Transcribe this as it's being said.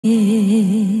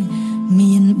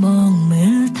មានបងមើ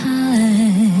លថែ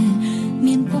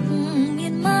មានពុកមា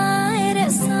នម៉ែរ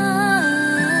ក្សា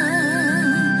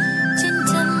ចិញ្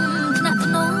ចឹមថ្នាក់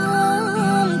ថ្នម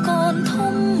កូន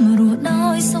ធំរស់ដោ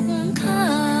យសុខខា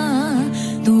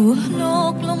ទោះលោ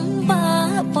កលំបា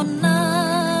កប៉ុណ្ណា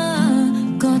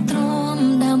ក៏ទ្រាំ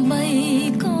ដើម្បី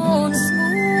កូនស្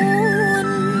ងួន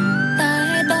តែ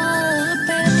ដល់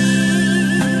ពេលនេះ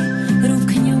រូប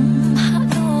ខ្ញុំហាក់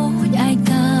ដូចឯ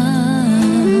កា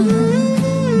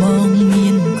បងមា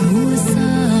នគ្រួ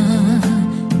សារ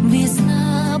វាសនា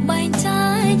បែងចែ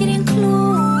ករៀងខ្លួ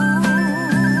ន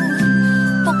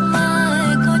ពុកម៉ែ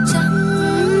ក៏ចាំ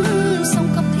សុ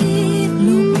ខភាព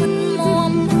លោកមិនម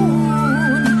មមួ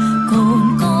នកូន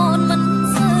កូនមិន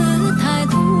សូវថែ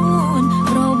ទួន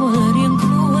រវល់រៀងខ្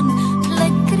លួនផ្លេ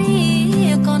ចគ្រា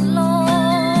កូនលោ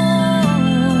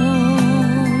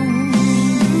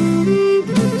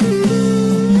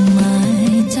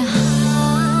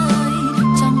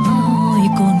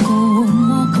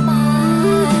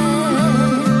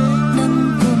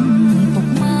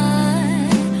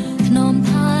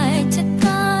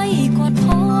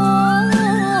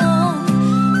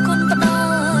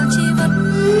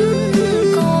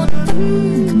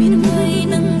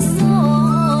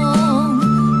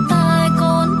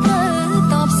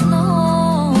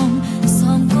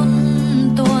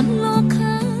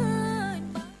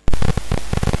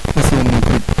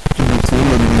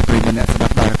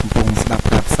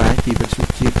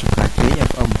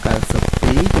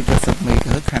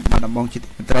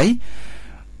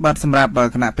បាទសម្រាប់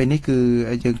គណៈពេលនេះគឺ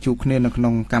យើងជួបគ្នានៅក្នុ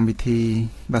ងកម្មវិធី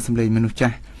បាទសម្លេងមនុស្សចា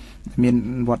ស់មាន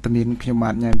វត្តមានខ្ញុំ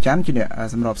បាទញ៉ែមច័ន្ទជាអ្នក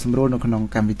សម្របសម្រួលនៅក្នុង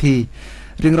កម្មវិធី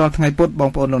រៀងរាល់ថ្ងៃពុធបង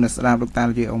ប្អូនលោកអ្នកស្ដាប់លោកតា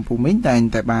ជាអង្គភូមិញតែង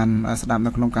តែបានស្ដាប់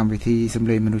នៅក្នុងកម្មវិធីសម្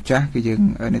លេងមនុស្សចាស់គឺយើង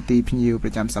នេតិភ្ញៀវប្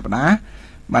រចាំសប្ដាហ៍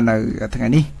បាទនៅថ្ងៃ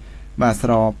នេះបាទស្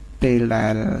របពេលដែ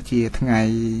លជាថ្ងៃ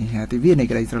ទិវានៃ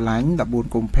ក្តីស្រឡាញ់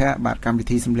14កុម្ភៈបាទកម្មវិ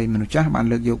ធីសម្លេងមនុស្សចាស់បាន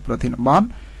លើកយកប្រធានបទ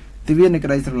ទិវានៃក្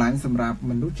តីស្រឡាញ់សម្រាប់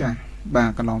មនុស្សចាស់បាទ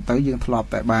កន្លងទៅយើងធ្លាប់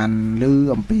តែបានឮ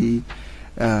អំពី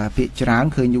ពាក្យច្រើន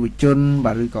ឃើញយុវជន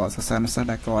បាទឬក៏សិស្សានុសិស្ស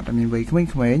ដែលគាត់មានវ័យក្មេង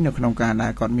ៗនៅក្នុងការដែ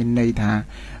លគាត់មានន័យថា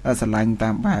ស្រឡាញ់តា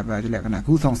មបែបលក្ខណៈ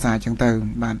គូសង្សារអញ្ចឹងទៅ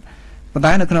បាទប៉ុន្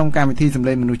តែនៅក្នុងកម្មវិធីសម្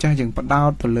លេងមនុស្សចាស់យើងផ្ដោ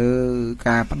តទៅលើ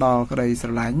ការផ្ដល់ក្តីស្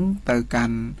រឡាញ់ទៅកា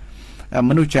ន់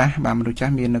មនុស្សចាស់បាទមនុស្សចា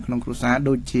ស់មាននៅក្នុងគ្រួសារ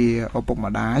ដូចជាឪពុក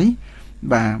ម្ដាយ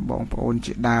បាទបងប្អូន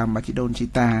ជាដើមបាទជីដូនជី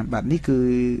តាបាទនេះគឺ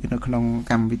នៅក្នុង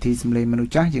កម្មវិធីសម្លេងមនុស្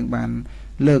សចាស់យើងបាន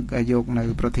លើកយកនៅ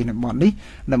ប្រធានបទនេះ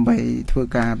ដើម្បីធ្វើ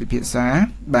ការពិភាក្សា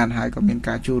បានហើយក៏មាន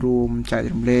ការចូលរួមចែក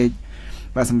រំលែក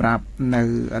បាទសម្រាប់នៅ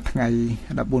ថ្ងៃ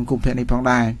14កុម្ភៈនេះផង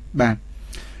ដែរបាទ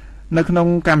នៅក្នុង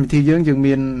កម្មវិធីយើង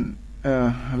មាន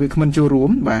វាគ្មិនចូលរួម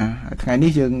បាទថ្ងៃ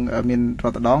នេះយើងមានរ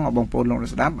តដងបងប្អូនលោក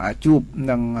ស្ដាប់ជួប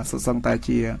នឹងសសឹងតែ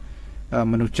ជា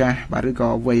មនុស្សចាស់បាទឬក៏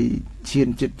វ័យឈាន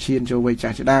ចិត្តឈានចូលវ័យចា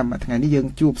ស់ជាដើមថ្ងៃនេះយើង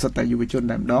ជួបសិតតែយុវជន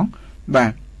តែម្ដងបា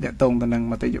ទតកតងទៅនឹង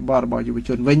មតិយោបល់របស់យុវជ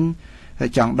នវិញហើ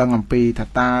យចង់ដឹងអំពីថា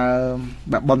តើ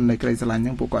បាទប៉ុននៃក្តីស្រឡាញ់ហ្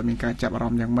នឹងពួកគាត់មានការចាប់អារ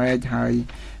ម្មណ៍យ៉ាងម៉េចហើយ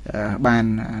បាន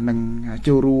នឹង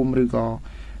ចូលរួមឬក៏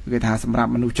គេថាសម្រា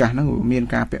ប់មនុស្សចាស់ហ្នឹងមាន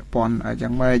ការពាក់ព័ន្ធយ៉ា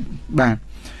ងម៉េចបាទ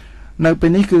នៅពេ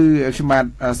លនេះគឺខ្ញុំបាទ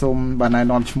សូមបានណែ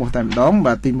នាំឈ្មោះតែម្ដង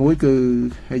បាទទី1គឺ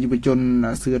យុវជន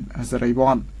សឿតសេរីវ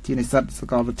ត្តជានិស្សិតសា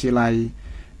កលវិទ្យាល័យ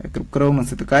គ្រប់គ្រងនិង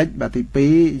សេដ្ឋកិច្ចបាទទី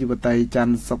2យុវតីច័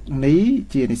ន្ទសុកនី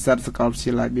ជានិស្សិតសាកលវិទ្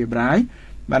យាល័យបៀបរាយ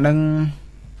បាទនឹង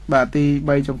បាទទី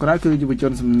3ចុងក្រោយគឺយុវជ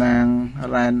នសំណាង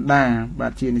រ៉ែនដាបា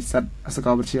ទជានិស្សិតសាក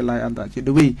លវិទ្យាល័យអន្តរជាតិ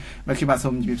ឌូវីបាទខ្ញុំបាទសូ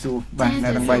មជម្រាបសួរបាទអ្ន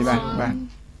កទាំង3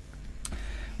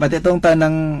បាទតកតងទៅនឹ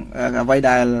ងអ្វី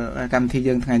ដែលកម្មវិធី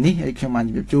យើងថ្ងៃនេះហើយខ្ញុំបាន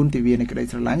ជម្រាបជូនទិវានៃក្តី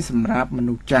ស្រឡាញ់សម្រាប់ម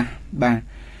នុស្សចាស់បាទ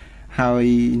ហើយ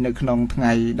នៅក្នុងថ្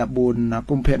ងៃ14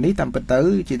កុម្ភៈនេះតាមពិតទៅ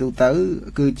ជាទូទៅ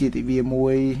គឺជាទិវាមួ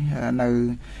យនៅ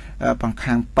បង្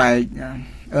ខាងប៉ែក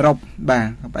អឺរ៉ុបបាទ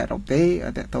ប៉ែកអឺរ៉ុបទេ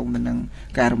តកតងទៅនឹង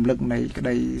ការរំលឹកនៃក្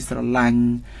តីស្រឡាញ់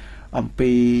អំ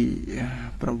ពី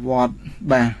ប្រវត្តិ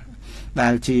បាទដែ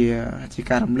លជា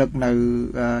ការរំលឹកនៅ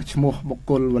ឈ្មោះបុគ្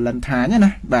គល Valentine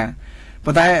ណាបាទ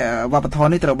ប៉ុន្តែវប្បធម៌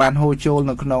នេះត្រូវបានហូរចូល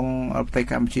នៅក្នុងប្រទេស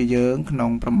កម្ពុជាយើងក្នុង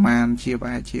ប្រមាណជាប្រ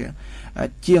ហែលជា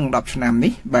ជាង10ឆ្នាំ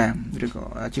នេះបាទឬក៏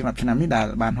ជាង10ឆ្នាំនេះដែល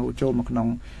បានហូរចូលមកក្នុង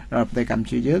ប្រទេសកម្ពុ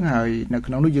ជាយើងហើយនៅ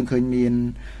ក្នុងនោះយើងឃើញមាន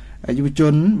យុវជ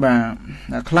នបា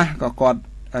ទខ្លះក៏គាត់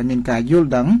មានការយល់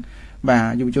ដឹងបាទ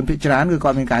យុវជនភាគច្រើនគឺគា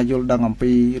ត់មានការយល់ដឹងអំ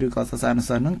ពីឬក៏សិស្សានុ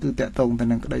សិស្សហ្នឹងគឺតកតងទៅ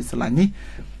នឹងក្តីស្រឡាញ់នេះ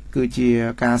គឺជា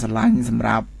ការស្រឡាញ់សម្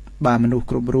រាប់បាទមនុស្ស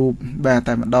គ្រប់រូបបាទ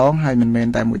តែម្ដងហើយមិនមែន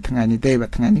តែមួយថ្ងៃនេះទេបា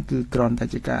ទថ្ងៃនេះគឺគ្រាន់តែ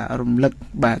ជាការរំលឹក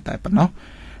បាទតែប៉ុណ្ណោះ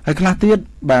ហើយខ្លះទៀត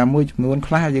បាទមួយចំនួន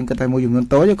ខ្លះយើងគិតតែមួយចំនួន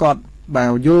តូចគាត់បា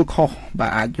ទយល់ខុសបា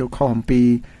ទអាចយល់ខុសអំពី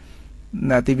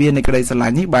ទីវានៃក្តីស្រឡា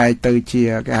ញ់នេះបែរទៅជា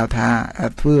គេហៅថា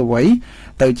ធ្វើអ្វី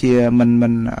ទៅជាមិ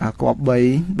នគប្បី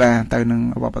បាទទៅនឹង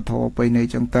វប្បធម៌ប្រពៃណី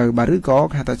ចឹងទៅបាទឬក៏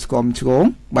គេថាស្គមឆ្គង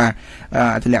បាទ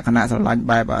ជាលក្ខណៈស្រឡាញ់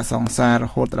បែបសង្សាររ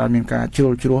ហូតដល់មានការជ្រុ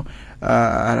លជ្រោះ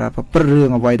ប្រព្រឹត្តរឿង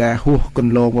អ្វីដែលហួសគ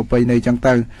ន្លងប្រពៃណីចឹង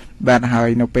ទៅបាទហើយ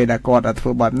នៅពេលដែលគាត់ធ្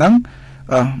វើបែបហ្នឹង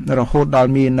រហូតដ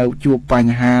ល់មាននៅជួបប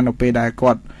ញ្ហានៅពេលដែល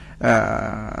គាត់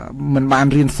មិនបាន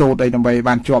រៀនសូត្រអីដើម្បី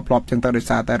បានជាប់លាប់ចឹងទៅដោយ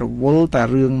សារតែរវល់តែ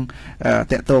រឿង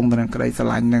តាក់ទងទៅនឹងក្តីស្រ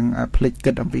ឡាញ់និងភ្លេច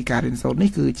គិតអំពីការរៀនសូត្រនេះ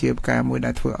គឺជាប្រការមួយ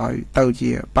ដែលធ្វើឲ្យទៅជា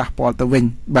ប៉ះពាល់ទៅវិញ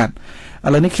បាទឥ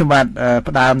ឡូវនេះខ្ញុំបាទ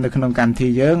ផ្ដើមនៅក្នុងកម្មវិធី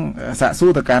យើងសាកសួ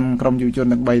រទៅកាន់ក្រុមយុវជន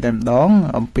ទាំង3តែម្ដង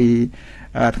អំពី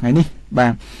ថ្ងៃនេះបា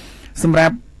ទសម្រា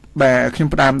ប់បាទខ្ញុំ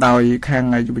ផ្ដើមដោយខាង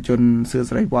យុវជនសឿ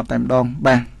សេរីវត្តតែម្ដង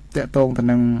បាទតាក់ទងទៅ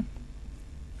នឹង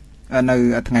នៅ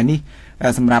ថ្ងៃនេះ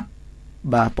សម្រាប់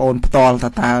បាទបងអូនផ្ទាល់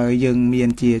តើយើងមាន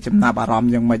ជាចំណាប់អារម្ម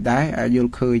ណ៍យ៉ាងម៉េចដែរយ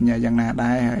ល់ឃើញយ៉ាងណា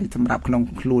ដែរហើយសម្រាប់ក្នុង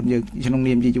ខ្លួនយើងក្នុង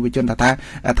នាមជាយុវជនតើ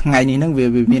ថ្ងៃនេះហ្នឹងវា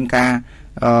មានការ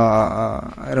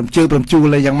រំជើបរំជួល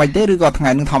អីយ៉ាងម៉េចទេឬក៏ថ្ងៃ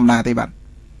ហ្នឹងធម្មតាទេបាទ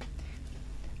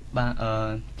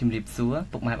ជំរាបសួរ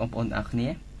ពុកម៉ែបងប្អូនទាំងអស់គ្នា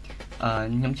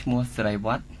ខ្ញុំឈ្មោះសេរីវ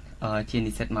ត្តជា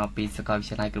និស្សិតមកពីសាកលវិទ្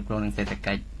យាល័យគ្រប់គ្រងនិងសេដ្ឋ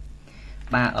កិច្ច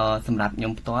បាទសម្រាប់ខ្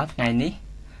ញុំផ្ទាល់ថ្ងៃនេះ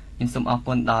ខ្ញុំសូមអរ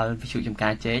គុណដល់វិទ្យុចំ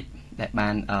ការជែកដែលបា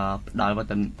នផ្ដល់វ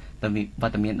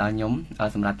ត្តមានដល់ខ្ញុំ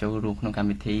សម្រាប់ចូលរួមក្នុងកម្ម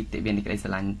វិធីទិវានៃក្តីស្រ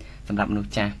ឡាញ់សម្រាប់មនុស្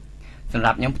សចាស់សម្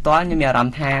រាប់ខ្ញុំផ្ទាល់ខ្ញុំមានអារម្ម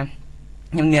ណ៍ថា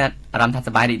ស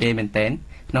ប្បាយរីករាយមែនទែន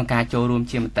ក្នុងការចូលរួម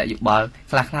ជាមតិយោបល់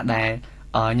ខ្លះដែល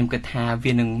ខ្ញុំគិតថា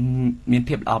វានឹងមាន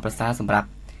ភាពល្អប្រសើរសម្រាប់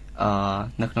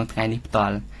នៅក្នុងថ្ងៃនេះផ្ទា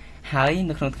ល់ហើយ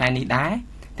នៅក្នុងថ្ងៃនេះដែរ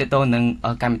តើតើនឹង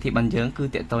កម្មវិធីរបស់យើងគឺ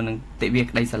តើតើនឹងទិវា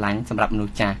ក្តីស្រឡាញ់សម្រាប់មនុ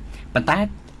ស្សចាស់ប៉ុន្តែ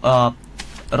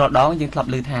រដងយើងធ្លាប់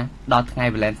ឮថាដល់ថ្ងៃ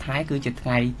Valentine គឺជាថ្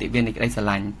ងៃទិវានៃក្តីស្រ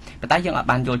ឡាញ់ប៉ុន្តែយើងអាច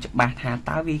បានយល់ច្បាស់ថា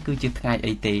តើវាគឺជាថ្ងៃ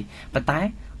អីទេប៉ុន្តែ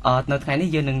នៅថ្ងៃនេះ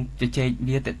យើងនឹងជជែក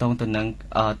វាតកតងទៅនឹង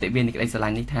ទិវានៃក្តីស្រឡា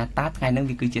ញ់នេះថាតើថ្ងៃហ្នឹង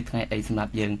វាគឺជាថ្ងៃអីសម្រា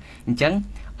ប់យើងអញ្ចឹង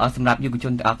សម្រាប់យុវជ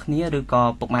នទាំងអស់គ្នាឬក៏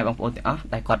ពុកម៉ែបងប្អូនទាំងអស់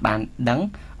ដែលគាត់បានដឹង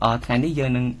ថ្ងៃនេះយើ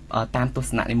ងនឹងតាមទស្ស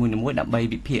នៈនីមួយៗដើម្បី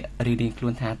វិភាគរៀងៗខ្លួ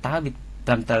នថាតើវា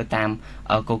ត្រឹមត្រូវតាម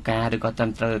កោការឬក៏ត្រឹម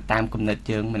ត្រូវតាមគំនិត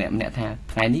យើងម្នាក់ថា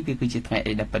ថ្ងៃនេះវាគឺជាថ្ងៃ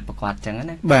អីដែលពិតប្រាកដអញ្ចឹង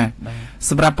ណាបាទ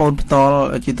សម្រាប់បងផ្ទាល់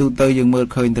ជាទូទៅយើងមើល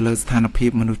ឃើញទៅលើស្ថានភាព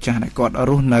មនុស្សចាស់ដែលគាត់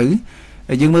រស់នៅ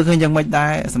យើងមើលឃើញយ៉ាងម៉េចដែ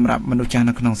រសម្រាប់មនុស្សចាស់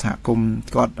នៅក្នុងសហគមន៍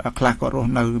គាត់ខ្លះគាត់រ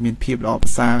ស់នៅមានភាពល្អប្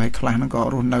រសើរហើយខ្លះហ្នឹងក៏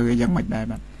រស់នៅយ៉ាងម៉េចដែរ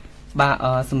បាទ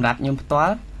សម្រាប់ខ្ញុំផ្ទា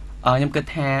ល់ខ្ញុំគិត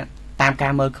ថាតាមកា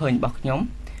រមើលឃើញរបស់ខ្ញុំ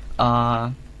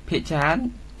ភាគច្រើន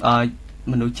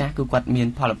មនុស្សចាស់គឺគាត់មាន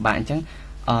ផលលំបាកអញ្ចឹង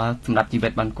សម្រាប់ជីវិ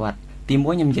តរបស់គាត់ទី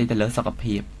មួយខ្ញុំនិយាយទៅលើសុខ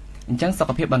ភាពអញ្ចឹងសុ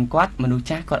ខភាពរបស់គាត់មនុស្ស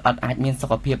ចាស់គាត់អត់អាចមានសុ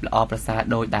ខភាពល្អប្រសើរ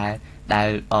ដោយដែល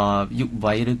យុវ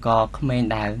វ័យឬក៏ក្មេង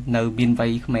ដែលនៅមានវ័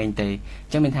យក្មេងទេអ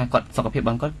ញ្ចឹងមានថាគាត់សុខភាពរ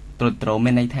បស់គាត់ទ្រុឌទ្រោម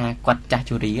មានន័យថាគាត់ចាស់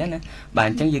ជរាណាបាទ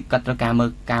អញ្ចឹងយើងគាត់ត្រូវការ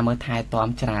មើលថែទាំ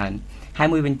ច្រើនហើយ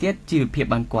មួយវិញទៀតជីវភាពរ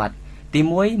បស់គាត់ទី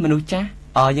មួយមនុស្សចាស់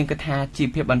យើងគិតថាជីវ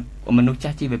ភាពមនុស្សចា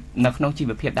ស់នៅក្នុងជី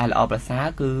វភាពដែលល្អប្រសើរ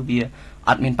គឺវា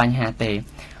អត់មានបញ្ហាទេ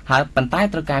ហើយប៉ុន្តែ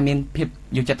ត្រូវការមានភាព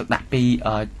យកចិត្តទុកដាក់ពី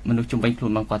មនុស្សជំនាញខ្លួ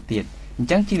នរបស់គាត់ទៀតអញ្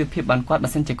ចឹងជីវភាពរបស់គាត់បើ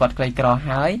សិនជាគាត់ក្រីក្រ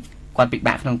ហើយគាត់ពិ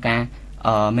បាកក្នុងការ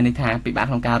មានន័យថាពិបាក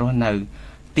ក្នុងការរស់នៅ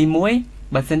ទី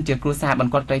1បើសិនជាគ្រួសាររប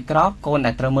ស់គាត់ក្រីក្រកូន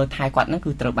ដែលត្រូវមើលថែគាត់ហ្នឹង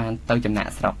គឺត្រូវបានទៅចំណា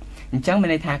ក់ស្រុកអញ្ចឹងមាន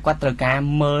ន័យថាគាត់ត្រូវការ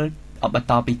មើលបន្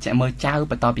តពីមើលចៅ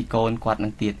បន្តពីកូនគាត់នឹ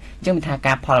ងទៀតអញ្ចឹងមានថា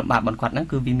ការផលលំបាករបស់គាត់ហ្នឹង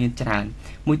គឺវាមានច្រើន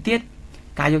មួយទៀត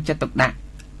ការយកចិត្តទុកដាក់រ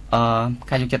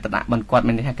បស់គាត់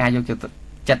មានន័យថាការយកចិត្ត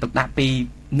ទុកដាក់ពី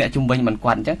អ្នកជំនាញរបស់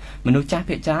គាត់អញ្ចឹងមនុស្សចាស់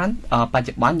ភាគច្រើនបច្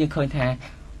ចុប្បន្នយើងឃើញថា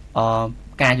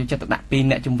ការយកចិត្តទុកដាក់ពី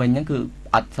អ្នកជំនាញហ្នឹងគឺ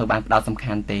អត់ត្រូវបានផ្ដោតសំ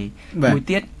ខាន់ទេមួយ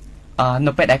ទៀត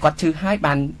នៅពេលដែលគាត់ឈឺហើយ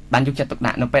បានយកចិត្តទុក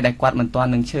ដាក់នៅពេលដែលគាត់មិនទាន់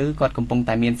នឹងឈឺគាត់កំពុង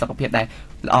តែមានសុខភាពដែល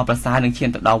ល្អប្រសើរនឹងឈាន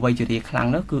ទៅដល់វ័យជរាខ្លាំង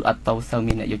នោះគឺអត់ទៅសូវ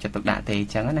មានអ្នកយកចិត្តទុកដាក់ទេអ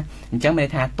ញ្ចឹងណាអញ្ចឹងមានន័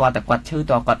យថាតើតែគាត់ឈឺ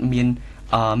តើគាត់មាន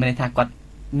មានន័យថាគាត់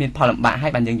មានផលលំបាកហើ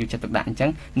យបានយើងយកចិត្តទុកដាក់អញ្ចឹង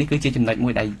នេះគឺជាចំណុចមួ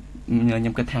យដែលខ្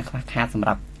ញុំគិតថាខ្វះខាតសម្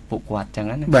រាប់ពួកគាត់អញ្ចឹង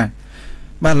ណា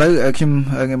បាទឥឡូវខ្ញុំ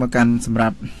ងាកមកកាន់សម្រា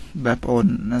ប់បងប្អូន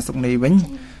សុកនីវិញ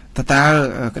តើ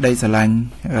ក្តីស្រឡាញ់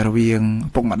រវាង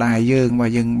ពុកម្ដាយយើងបើ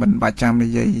យើងមិនបាច់ចាំនិ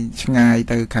យាយឆ្ងាយ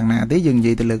ទៅខាងណាទេយើងនិ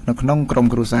យាយទៅលើនៅក្នុងក្រុម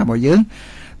គ្រួសាររបស់យើង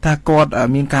ថាគាត់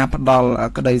មានការផ្ដល់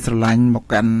ក្តីស្រឡាញ់មក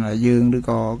កាន់យើងឬ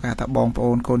ក៏គេថាបងប្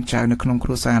អូនកូនចៅនៅក្នុងគ្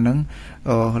រួសារហ្នឹង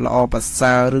ល្អប្រ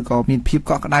សើរឬក៏មានភាព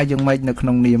កក់ក្ដៅយ៉ាងម៉េចនៅក្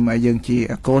នុងនាមយើងជា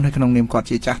កូនហើយក្នុងនាមគាត់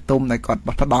ជាចាស់ទុំដែលគាត់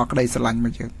ផ្ដល់ក្តីស្រឡាញ់ម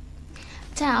កយើង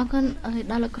ចាអរគុណ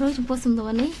ដល់លោកគ្រូចំពោះសំណួរ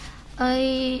នេះ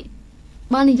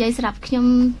បើនិយាយសម្រាប់ខ្ញុំ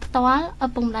ផ្ទាល់ឪ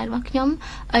ពុកម្ដាយរបស់ខ្ញុំ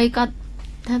គាត់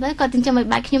ថាទៅគាត់ចិញ្ចឹមឲ្យ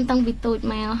បែកខ្ញុំតាំងពីតូច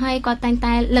មកហើយគាត់តែង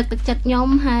តែលើកទឹកចិត្តខ្ញុំ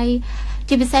ហើយ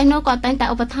ជាពិសេសនោះគាត់តែងតែ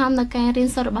ឧបត្ថម្ភនៅការរៀន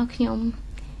សូត្ររបស់ខ្ញុំ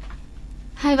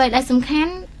ហើយអ្វីដែលសំខា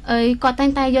ន់គាត់តែ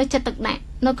ងតែយកចិត្តទុកដាក់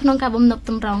នៅក្នុងការបំណប់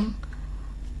តម្រង់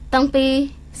តាំងពី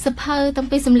សភៅតាំង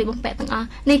ពីសម្លៀកបំពាក់ទាំងអស់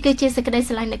នេះគឺជាសេចក្តី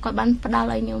ស្រឡាញ់ដែលគាត់បានផ្ដល់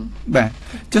ឲ្យខ្ញុំបាទ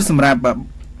ចុះសម្រាប់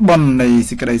បននៃ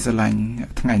សេចក្តីស្រឡាញ់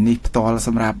ថ្ងៃនេះផ្ទាល់ស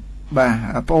ម្រាប់បា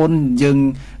ទបងអូនយើង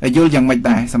យល់យ៉ាងម៉េច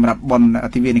ដែរសម្រាប់បន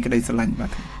ទិវានៃក្តីស្រឡាញ់បា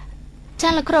ទចា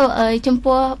លោកគ្រូចំ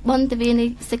ពោះបនទិវានៃ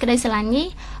សេចក្តីស្រឡាញ់នេះ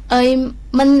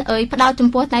មិនផ្ដោតចំ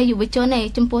ពោះតែយុវជនទេ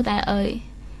ចំពោះតែ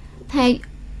ថា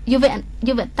យុវ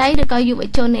តីឬក៏យុវ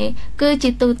ជនទេគឺជា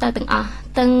ទូទៅទាំងអស់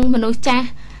ទាំងមនុស្សចាស់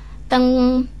ទាំង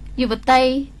យុវតី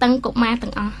ទាំងកុមារ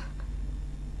ទាំងអស់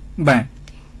បាទ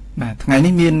ថ្ងៃ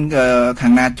នេះមានខា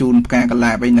ងណាជូនផ្កាកន្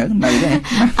លែបអីនៅទេ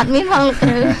អត់មានផងលោកគ្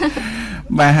រូ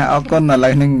បាទអរគុណឥឡូ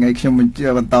វនេះខ្ញុំប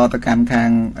ន្តទៅកាន់ខាង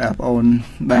បងអូន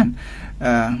បាទ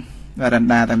រ៉ាន់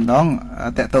ដាតែម្ដង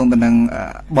តកតងទៅនឹង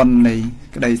បននៃ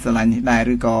ក្តីស្រឡាញ់នេះដែរ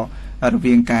ឬក៏រ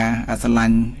វាងការស្រឡា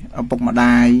ញ់ឪពុកម្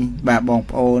ដាយបាទបង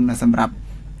ប្អូនសម្រាប់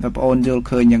បងប្អូនយល់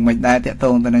ឃើញយ៉ាងម៉េចដែរតកត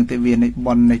ងទៅនឹងទិវានៃប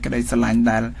ននៃក្តីស្រឡាញ់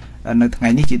ដែលនៅថ្ងៃ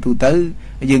នេះជាទូទៅ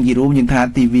យើងនិយាយរួមយើងថា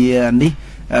ទិវានេះ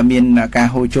មានការ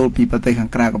ហូរចូលពីប្រទេសខា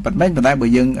ងក្រៅក៏ប៉ុន្តែបើ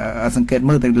យើងសង្កេត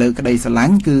មើលទៅលើក្តីស្រឡា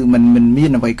ញ់គឺมันមា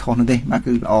នអ្វីខុសនោះទេបាទ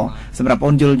គឺល្អសម្រាប់អូ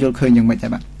នយល់ឃើញយ៉ាងម៉េចដែ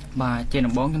របាទជា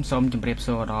ដំបូងខ្ញុំសូមជម្រាប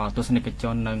សួរដល់ទស្សនិកជ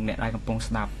ននិងអ្នកដែលកំពុង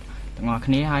ស្ដាប់ទាំងអស់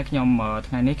គ្នាហើយខ្ញុំ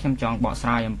ថ្ងៃនេះខ្ញុំចង់បកស្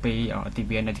រាយអំពីទិ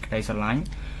វានៃក្តីស្រឡាញ់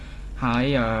ហើយ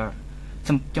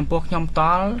ចំពោះខ្ញុំផ្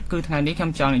ទាល់គឺថ្ងៃនេះខ្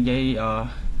ញុំចង់និយាយ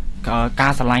កា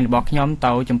រស្រឡាញ់របស់ខ្ញុំ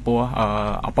ទៅចំពោះ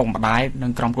ឪពុកម្ដាយនិ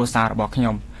ងក្រុមគ្រួសាររបស់ខ្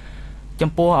ញុំ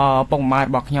ចំពោះឪពុកម្ដាយ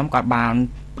របស់ខ្ញុំគាត់បាន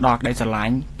ផ្ដល់ក្តីស្រឡា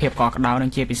ញ់ភាពកក់ក្ដៅនិ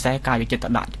ងជាពិសេសការយកចិត្តទុ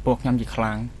កដាក់ចំពោះខ្ញុំជាខ្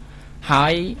លាំងហើ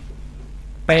យ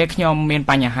ពេលខ្ញុំមាន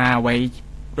បញ្ហាអ្វី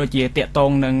ដូចជាតាកត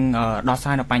ងនឹងដោះស្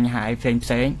រាយនៅបញ្ហាផ្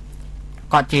សេង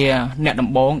គាត់ជាអ្នកដំ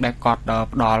បូងដែលគាត់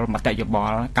ផ្ដល់មតិយោប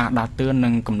ល់ការដាស់តឿននិ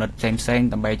ងគំនិតផ្សេង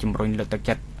ដើម្បីជំរុញលើកទឹក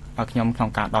ចិត្តឲ្យខ្ញុំក្នុង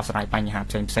ការដោះស្រាយបញ្ហា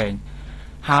ផ្សេង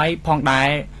ហើយផងដែរ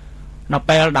នៅ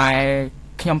ពេលដែល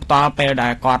ខ្ញុំផ្ដល់ពេលដែ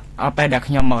ល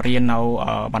ខ្ញុំមករៀននៅ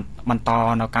បន្ត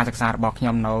នៅការសិក្សារបស់ខ្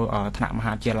ញុំនៅថ្នាក់ម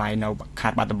ហាវិទ្យាល័យនៅខេ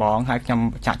ត្តបាត់ដំបងហើយខ្ញុំ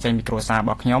ចាក់ចែងមីក្រូសាររប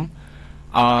ស់ខ្ញុំ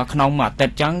ក្នុងមួយអាទិ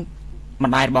ត្យអញ្ចឹង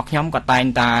ម្ដាយរបស់ខ្ញុំក៏តែង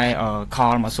តែខ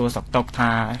លមកសួរសុខទុក្ខថា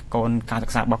កូនការសិ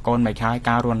ក្សារបស់កូនមិនហើយ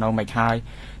ការរស់នៅមិនហើយ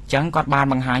អញ្ចឹងគាត់បាន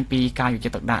បង្ហាញពីការយកចិ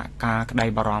ត្តទុកដាក់ការក្តី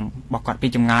បារម្ភរបស់គាត់ពី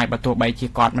ចម្ងាយបើទោះបីជា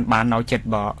គាត់មិនបាននៅចិត្តរ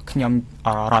បស់ខ្ញុំ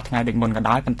រាល់ថ្ងៃដូចមុនក៏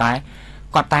ដោយប៉ុន្តែ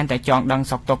គាត់តែងតែចង់ដឹង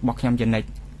សុខទុក្ខរបស់ខ្ញុំជានិច្ច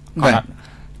គាត់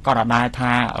អត់ដែរ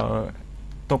ថា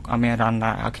ទុកឲ្យមានអារម្មណ៍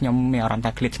ថាខ្ញុំមានអារម្មណ៍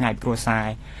ថាឃ្លាតឆ្ងាយពីគ្រួសារ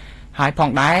ហើយផង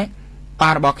ដែរប៉ា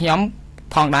របស់ខ្ញុំ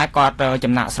ផងដែរគាត់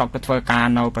ចំណាក់ស្រុកទៅធ្វើការ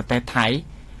នៅប្រទេសថៃ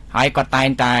ហើយគាត់តែង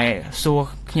តែសួរ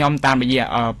ខ្ញុំតាមរយៈ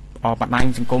បណ្ដាញ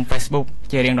សង្គម Facebook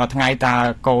ជារៀងរាល់ថ្ងៃតើ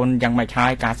កូនយ៉ាងម៉េចហើ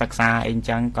យការសិក្សាអីអញ្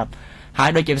ចឹងគាត់ហើយ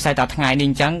ដូចជាពិសេសតើថ្ងៃនេះ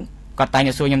អញ្ចឹងគាត់តែង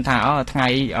តែសួរខ្ញុំថាថ្ងៃ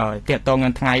តាកតងនឹ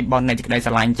ងថ្ងៃបននៃសេចក្តី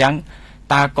ស្រឡាញ់អញ្ចឹង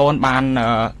តើកូនបាន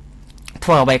ធ្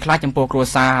វើអ្វីខ្លះចំពោះគ្រួ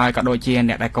សារហើយក៏ដូចជា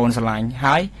អ្នកដែលកូនស្រឡាញ់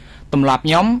ហើយទម្លាប់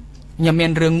ខ្ញុំមា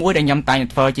នរឿងមួយដែលខ្ញុំតែងតែ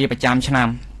ធ្វើជាប្រចាំឆ្នាំ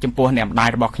ចំពោះអ្នកម្ដាយ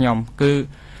របស់ខ្ញុំគឺ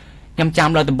ខ្ញុំចាំ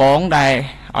លើដំបងដែល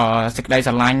សេចក្តី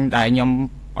ស្រឡាញ់ដែលខ្ញុំ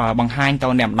បង្ហាញទៅ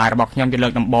អ្នកម្ដាយរបស់ខ្ញុំជាលើ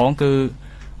កដំបូងគឺ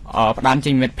ផ្ដាំ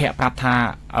ជាមិត្តភ័ក្តិប្រាប់ថា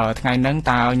ថ្ងៃហ្នឹង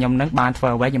តើខ្ញុំនឹងបានធ្វើ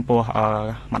អ្វីចំពោះ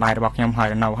ម្ដាយរបស់ខ្ញុំហើយ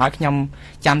នៅហើយខ្ញុំ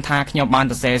ចាំថាខ្ញុំបាន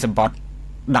សរសេរសម្បត្តិ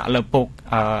ដាក់លើពុក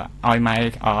ឲ្យម៉ែ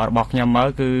របស់ខ្ញុំមើល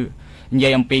គឺនិយា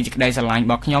យអំពីសេចក្តីស្រឡាញ់រ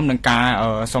បស់ខ្ញុំនិងការ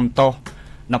សុំទោស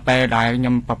នៅពេលដែលខ្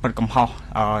ញុំប្រព្រឹត្តកំហុស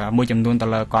មួយចំនួនទៅ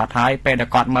លើគាត់ហើយពេលដែល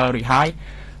គាត់មើលរួចហើយ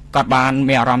គាត់បាន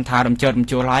មានអារម្មណ៍ថារំជើបរំ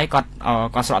ជួលហើយគាត់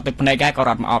ស្រក់ទឹកភ្នែកហើយគាត់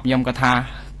រត់មកអបខ្ញុំគាត់ថា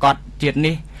គាត់ជាតិ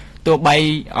នេះទោះបី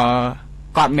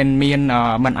គាត់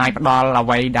មិនអាចផ្ដល់អ្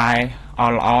វីដែល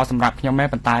ល្អសម្រាប់ខ្ញុំទេ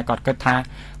ប៉ុន្តែគាត់គិតថា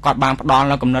គាត់បានផ្ដល់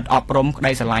នូវគំនិតអប់រំក្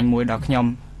តីស្រឡាញ់មួយដល់ខ្ញុំ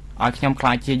ឲ្យខ្ញុំខ្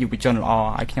លាចជាយុវជនល្អ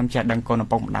ឲ្យខ្ញុំចេះដឹងគុណឪ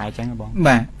ពុកម្ដាយអញ្ចឹងបង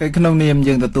បាទក្នុងនាម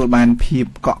យើងទទួលបានភាព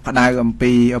កក់ក្ដៅអំ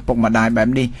ពីឪពុកម្ដាយបែប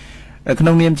នេះក្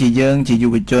នុងនាមជាយើងជាយុ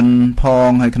វជនផង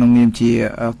ហើយក្នុងនាមជា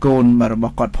កូនរប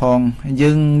ស់គាត់ផង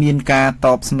យើងមានការត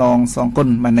បស្នងសងគុណ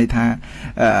បានន័យថា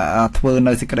ធ្វើ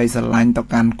នៅសេចក្តីស្រឡាញ់ទៅ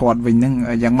កាន់គាត់វិញហ្នឹង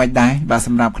យ៉ាងម៉េចដែរបាទស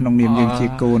ម្រាប់ក្នុងនាមយើងជា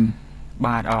កូន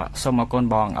បាទសូមអរគុណ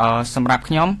បងសម្រាប់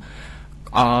ខ្ញុំ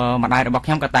ម្ដាយរបស់ខ្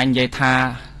ញុំក៏តែងនិយាយថា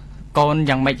កូន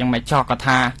យ៉ាងម៉េចចោះក៏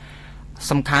ថា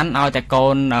សំខាន់ឲ្យតែកូ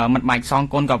នមិនបាច់សង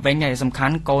គុណក៏វិញហើយសំខា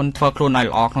ន់កូនធ្វើខ្លួនឲ្យ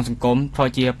ល្អក្នុងសង្គមធ្វើ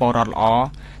ជាពលរដ្ឋល្អ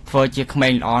ធ្វើជាក្មេ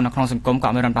ងល្អនៅក្នុងសង្គមក៏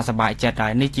មានអារម្មណ៍ថាសប្បាយចិត្តដែ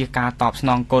រនេះជាការតបស្ន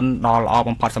ងគុណដ៏ល្អ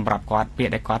បំផុតសម្រាប់គាត់ពាក្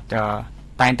យដែលគាត់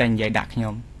តែងតែនិយាយដាក់ខ្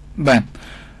ញុំបាទ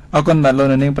អរគុណបាទលោក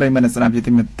នាងប្រិយមិត្តស្ដាប់ជា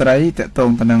ទីមេត្រីតកតង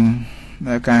ទៅនឹង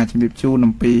ការជំរាបជូន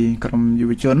អំពីក្រុមយុ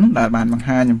វជនដែលបានបង្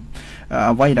ហាញ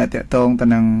អ្វីដែលតកតងទៅ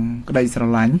នឹងក្តីស្រ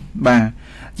ឡាញ់បាទ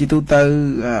ជាទូទៅ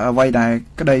អ្វីដែល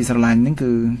ក្តីស្រឡាញ់ហ្នឹង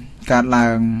គឺកើតឡើ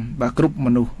ងបាទគ្រប់ម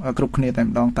នុស្សគ្រប់គ្នាតែ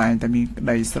ម្ដងតែមានក្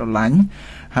តីស្រឡាញ់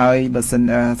ហើយបើសិន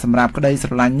សម្រាប់ក្តីស្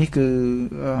រឡាញ់នេះគឺ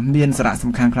មានសារៈ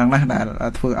សំខាន់ខ្លាំងណាស់ដែល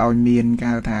ធ្វើឲ្យមាន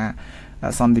ការថា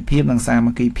សន្តិភាពនិងសាម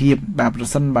គ្គីភាពបាទប្រ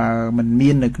សិនបើមិនមា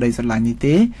ននៅក្តីស្រឡាញ់នេះ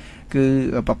ទេគឺ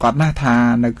ប្រកាសណាស់ថា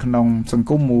នៅក្នុងសង្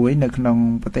គមមួយនៅក្នុង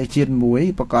ប្រទេសជាតិមួយ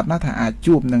ប្រកាសណាស់ថាអាច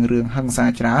ជួបនឹងរឿងហិង្សា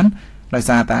ច្រើនដោយ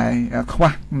សារតែខ្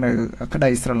វះនៅក្តី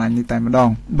ស្រឡាញ់នេះតែម្ដង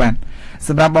បាទស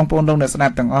ម្រាប់បងប្អូនលោកអ្នកស្ដា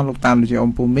ប់ទាំងអស់លោកតាលោកយាយ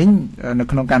អ៊ំពូមីងនៅ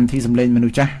ក្នុងកម្មវិធីសម្លេងមនុ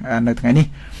ស្សចាស់នៅថ្ងៃនេះ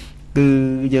គឺ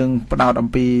យើងផ្ដោតអំ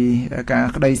ពីការ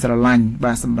ក្តីស្រឡាញ់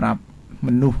បាទសម្រាប់ម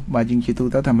នុស្សបាទយើងជាទូ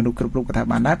ទៅថាមនុស្សគ្រប់រូបក៏ថា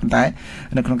បានដែរប៉ុន្តែ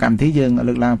នៅក្នុងកម្មវិធីយើង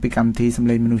លើកឡើងពីកម្មវិធីសម្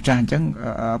លេងមនុស្សចាស់អញ្ចឹង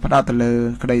ផ្ដោតទៅលើ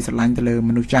ក្តីស្រឡាញ់ទៅលើ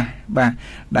មនុស្សចាស់បាទ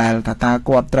ដែលថាតើ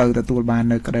គាត់ត្រូវទទួលបាន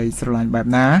នៅក្តីស្រឡាញ់បែប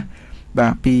ណាបា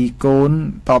ទពីកូន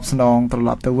តបស្នងត្រឡ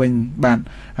ប់ទៅវិញបាទ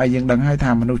ហើយយើងដឹងហើយ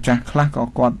ថាមនុស្សចាស់ខ្លះក៏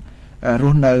គាត់រ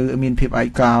ស់នៅមានភាពឯ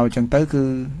កោអញ្ចឹងទៅគឺ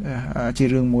ជា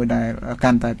រឿងមួយដែល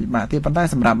កាន់តែពិបាកទៀតប៉ុន្តែ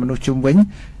សម្រាប់មនុស្សជុំវិញ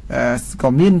ក៏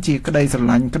មានជាក្តីស្រ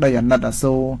ឡាញ់ក្តីអាណិតអា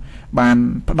សូរបាន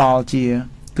ផ្ដល់ជា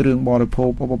គ្រឿងបរិភោគ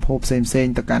ឧបភោគផ្សេង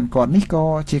ទៅកាន់គាត់នេះក៏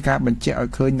ជាការបញ្ជាក់ឲ្យ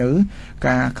ឃើញនៅ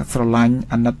ការស្រឡាញ់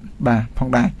អាណិតបាទផង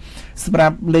ដែរសម្រា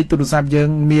ប់លេខទូរស័ព្ទយើង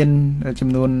មានចំ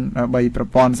នួន3ប្រ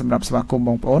ព័ន្ធសម្រាប់ស្វាគមន៍ប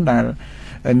ងប្អូនដែល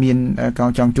មានកោ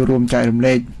ចង់ចូលរួមចែករំ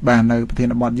លែកបាទនៅប្រធាន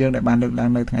បទយើងដែលបានលើកឡើង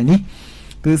នៅថ្ងៃនេះ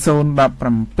គឺ017 46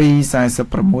 2006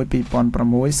 088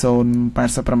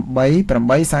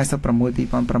 846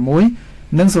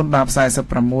 2006និង010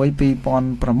 46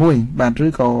 2006បាទឬ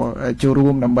ក៏ចូលរួ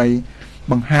មដើម្បី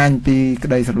បង្ហាញពីក្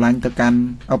តីស្រឡាញ់ទៅកាន់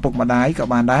ឪពុកម្ដាយក៏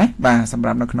បានដែរបាទសម្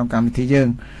រាប់នៅក្នុងកម្មវិធីយើង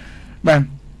បាទ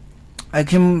ហើយ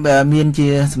ខ្ញុំមានជា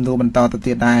សំណួរបន្តទៅ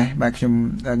ទៀតដែរបាទខ្ញុំ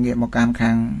ងាកមកកាន់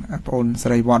ខាងប្អូនស្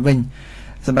រីវត្តវិញ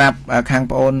សម្រាប់ខាង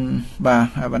ប្អូនបា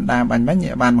ទបណ្ដាបាញ់មិញ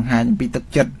បានបង្ហាញពីទឹក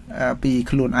ចិត្តពី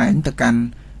ខ្លួនឯងទៅកាន់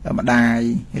ម្ដាយ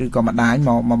ឬក៏ម្ដាយ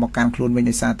មកកាន់ខ្លួនវិញ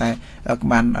ដោយសារតែ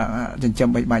បានចិញ្ចឹម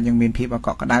បីបាច់ยังមានភាពក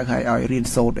ក់ក្ដៅហើយឲ្យរៀន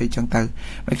សូត្រអីចឹងទៅ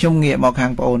ហើយខ្ញុំងាកមកខា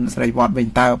ងប្អូនស្រីវត្តវិញ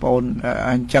តើប្អូន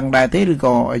អញ្ចឹងដែរទេឬ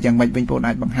ក៏យ៉ាងម៉េចវិញប្អូន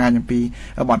អាចបង្ហាញអំពី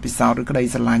បទពិសោធន៍ឬក្តី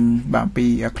ស្រឡាញ់បាទពី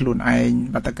ខ្លួនឯង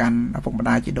បាទទៅកាន់ឪពុកម្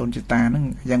ដាយជីដូនជីតាហ្នឹង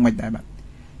យ៉ាងម៉េចដែរបាទ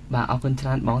អរគុណច្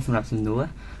រើនបងសម្រាប់សំណួរ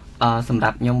សម្រា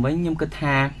ប់ខ្ញុំវិញខ្ញុំគិត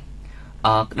ថា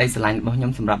ក្តីស្រឡាញ់របស់ខ្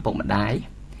ញុំសម្រាប់ឪពុកម្ដាយ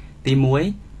ទី1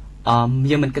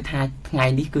យើងមិនគិតថាថ្ងៃ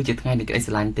នេះគឺជាថ្ងៃនៃក្តី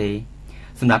ស្រឡាញ់ទេ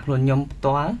សម្រាប់ខ្លួនខ្ញុំផ្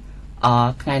ទាល់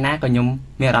ថ្ងៃណាក៏ខ្ញុំ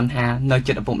មានអារម្មណ៍ថានៅ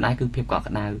ចិត្តឪពុកម្ដាយគឺភាពកក់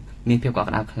ក្ដៅមានភាពកក់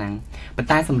ក្ដៅខ្លាំងប៉ុន្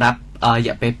តែសម្រាប់រ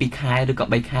យៈពេល2ខែឬក៏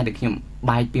3ខែដែលខ្ញុំ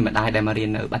បែកពីម្ដាយដែលមករៀន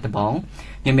នៅបាត់ដំបង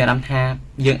ខ្ញុំមានអារម្មណ៍ថា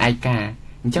យើងឯកា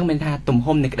អញ្ចឹងមានថាទំ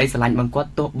ហំនៃក្តីស្រឡាញ់របស់គាត់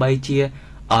ទោះបីជា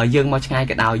យើងមកឆ្ងាយ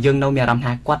ក៏ដោយយើងនៅមានអារម្មណ៍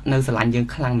ថាគាត់នៅស្រឡាញ់យើង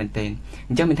ខ្លាំងមែនទែន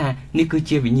អញ្ចឹងមានថានេះគឺ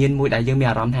ជាវិញ្ញាណមួយដែលយើងមាន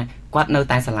អារម្មណ៍ថាគាត់នៅ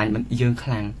តែស្រឡាញ់យើងខ្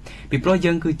លាំងពីព្រោះ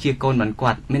យើងគឺជាកូនរបស់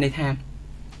គាត់មានន័យថា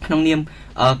ក្នុងនាម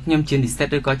ខ្ញុំជានិស្សិត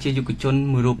ឬក៏ជាយុវជន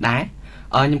មួយរូបដែរ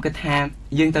ខ្ញុំគិតថា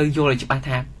យើងទៅយល់ឲ្យច្បាស់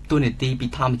ថាតួនាទីពី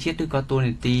ធម្មជាតិឬក៏តួ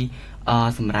នាទី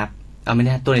សម្រាប់មាន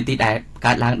ន័យថាតួនាទីដែល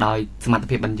កើតឡើងដោយសមត្ថ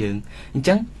ភាពរបស់យើងអញ្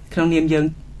ចឹងក្នុងនាមយើង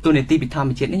តួនាទីពីធម្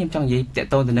មជាតិនេះខ្ញុំចង់និយាយតក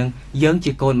តងទៅនឹងយើង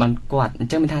ជាកូនរបស់គាត់អ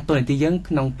ញ្ចឹងមានថាតួនាទីយើង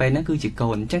ក្នុងពេលហ្នឹងគឺជាកូ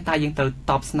នអញ្ចឹងតើយើងត្រូវ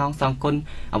តបស្នងសងគុណ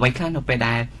អ្វីខ្លះនៅពេល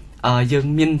ដែលយើង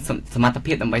មានសមត្ថ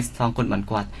ភាពដើម្បីសងគុណរបស់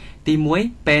គាត់ទី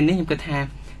1ពេលនេះខ្ញុំគិតថា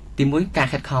ទី1ការ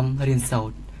ខិតខំរៀនសូ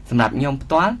ត្រសម្រាប់ខ្ញុំផ្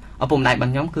ទាល់ឪពុកម្ដាយរប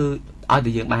ស់ខ្ញុំគឺឲ្យ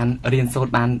តែយើងបានរៀនសូត្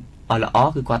របានល្អ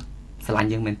គឺគាត់ស្រឡាញ់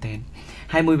យើងមែនទែន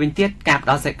ហើយមួយវិញទៀតការផ្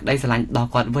ដល់សេចក្ដីស្រឡាញ់ដល់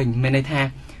គាត់វិញមានន័យថា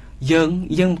យើង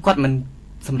គាត់មិន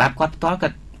សម្រាប់គាត់ផ្ទាល់គា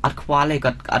ត់អត់ខ្វល់ទេ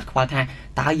គាត់អត់ខ្វល់ថា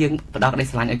តើយើងផ្ដល់ក្ដី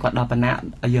ស្រឡាញ់ឲ្យគាត់ដល់ប៉ុណ្ណា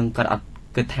យើងគាត់អត់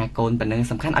គិតថាកូនប៉ុណ្ណឹង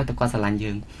សំខាន់ឲ្យតែគាត់ស្រឡាញ់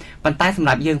យើងប៉ុន្តែសម្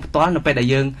រាប់យើងផ្ទាល់នៅពេលដែល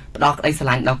យើងផ្ដល់ក្ដីស្រ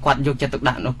ឡាញ់ដល់គាត់យកចិត្តទុក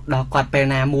ដាក់ដល់គាត់ពេល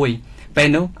ណាមួយពេល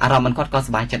នោះអារម្មណ៍គាត់ក៏ស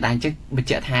ប្បាយចិត្តដែរអញ្ចឹងបញ្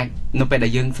ជាក់ថានៅពេលដែ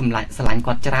លយើងស្រឡាញ់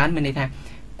គាត់ច្រើនមានន័យថា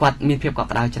គាត់មានភាពកក់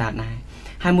ក្ដៅច្រើនដែរ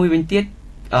ហើយមួយវិញទៀត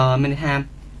មានន័យថា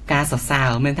ការសរសើរ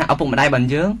មានថាឪពុកម្ដាយរបស់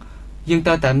យើងត្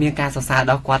រូវតែមានការសរសើរ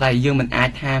ដល់គាត់ហើយយើងមិនអាច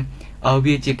ថា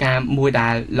វាជាការមួយដែ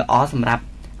លល្អសម្រាប់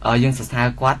យើងសរសើរ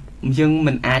គាត់យើង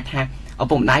មិនអាចថាឪ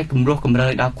ពុកម្ដាយគំរោះគំរើ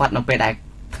យដល់គាត់នៅពេលដែល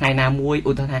ថ្ងៃណាមួយ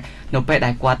ឧទាហរណ៍ថានៅពេលដែ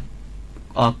លគាត់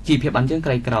ជីវភាពរបស់យើង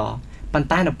ក្រីក្រប៉ុន្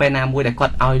តែនៅពេលណាមួយដែលគា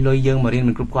ត់ឲ្យលុយយើងមករៀន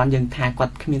មិនគ្រប់គ្រាន់យើងថាគា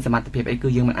ត់គ្មានសមត្ថភាពអីគឺ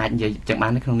យើងមិនអាចនិយាយចឹងបា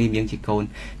ននៅក្នុងនាមយើងជាកូន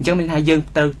អញ្ចឹងមានថាយើង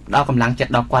ត្រូវដល់កម្លាំងចិត្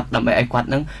តដល់គាត់ដើម្បីឲ្យគាត់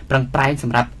នឹងប្រឹងប្រែងស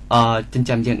ម្រាប់ចិញ្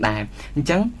ចឹមយើងដែរអញ្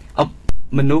ចឹង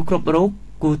មនុស្សគ្រប់រូប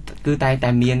គឺតែ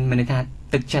មានមានន័យថា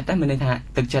ទឹកចិត្តហ្នឹងមានន័យថា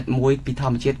ទឹកចិត្តមួយពីធ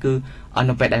ម្មជាតិគឺ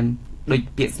នៅពេលដែលដូច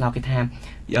ពាក្យស្លោកគេថា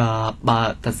បើ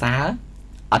តសើ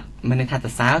អត់មានន័យថាត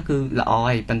សើគឺល្អ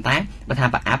ហើយប៉ុន្តែបើថា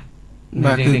ប្រអាប់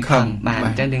រឿងខំបាទអ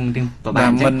ញ្ចឹងរឿងប្រហែ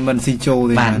លមិនស៊ីចូល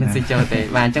ទេបាទមិនស៊ីចូលទេ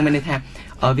បាទអញ្ចឹងមានន័យថា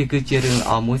វាគឺជារឿងល្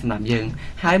អមួយសម្រាប់យើង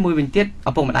ហើយមួយវិញទៀត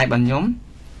ឪពុកម្ដាយរបស់ខ្ញុំ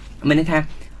មានន័យថា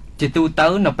ជាទូទៅ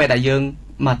នៅពេលដែលយើង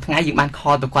មួយថ្ងៃយើងបានខ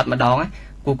លទៅគាត់ម្ដង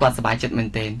គូគាត់សប្បាយចិត្តមែន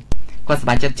ទែនគាត់សប្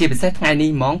បាយចិត្តជាពិសេសថ្ងៃនេះ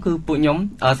ហ្មងគឺពួកខ្ញុំ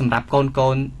សម្រាប់កូន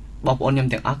បងប្អូនខ្ញុំ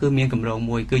ទាំងអស់គឺមានកម្រង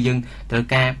មួយគឺយើងត្រូវ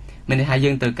ការមានន័យថា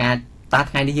យើងត្រូវការតើ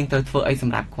ថ្ងៃនេះយើងត្រូវធ្វើអីស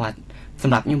ម្រាប់គាត់ស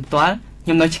ម្រាប់ខ្ញុំផ្ទាល់ខ្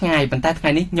ញុំនៅឆ្ងាយប៉ុន្តែថ្ងៃ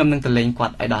នេះខ្ញុំនឹងទៅលេងគា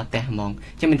ត់ឲ្យដល់ផ្ទះហ្មង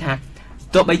ចឹងមានថា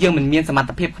ទោះបីយើងមិនមានសមត្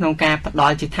ថភាពក្នុងការផ្ដ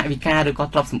ល់ជាថវិកាឬក៏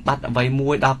ទ្រព្យសម្បត្តិអ្វីមួ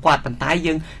យដល់គាត់ប៉ុន្តែ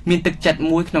យើងមានទឹកចិត្ត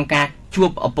មួយក្នុងការជួប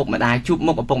ឪពុកម្ដាយជួប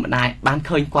មុខឪពុកម្ដាយបាន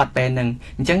ឃើញគាត់ពេលហ្នឹង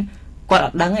អញ្ចឹងគាត់អ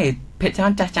ត់ដឹងទេភាគច្រើ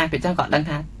នចាស់ភាគច្រើនគាត់ដឹង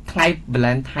ថាថ្ងៃ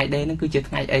Valentine Day ហ្នឹងគឺជា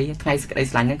ថ្ងៃអីថ្ងៃសេចក្តី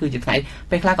ស្រឡាញ់ហ្នឹងគឺជាថ្ងៃ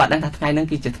ពេលខ្លះគាត់ដឹងថាថ្ងៃហ្នឹង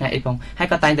គឺជាថ្ងៃអីផងហើយ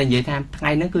គាត់តែងតែនិយាយថាថ្ងៃ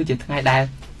ហ្នឹងគឺជាថ្ងៃដែល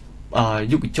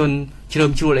យុវជនជ្រើ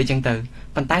មជ្រួលអីចឹងទៅ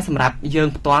ប៉ុន្តែសម្រាប់យើង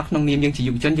ផ្ទាល់ក្នុងនាមយើងជា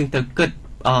យុវជនយើងត្រូវគិត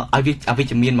ឲ្យវាអវិជ្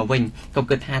ជមានមកវិញក៏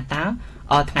គិតថាតើ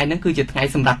ថ្ងៃហ្នឹងគឺជាថ្ងៃ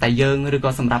សម្រាប់តែយើងឬក៏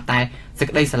សម្រាប់តែសេច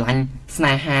ក្តីស្រឡាញ់ស្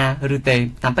នេហាឬទេ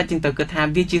តាមពិតយើងត្រូវគិតថា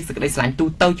វាជាសេចក្តីស្រឡាញ់ទូ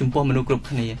ទៅចំពោះមនុស្សគ្រប់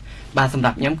គ្នាបាទសម្រា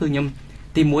ប់ខ្ញុំគឺខ្ញុំ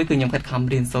ទី1គឺខ្ញុំខិតខំ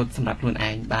រៀនសូត្រសម្រាប់ខ្លួនឯ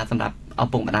ងបាទសម្រាប់ឪ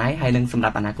ពុកម្ដាយហើយនឹងសម្រា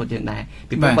ប់អនាគតយើងដែរ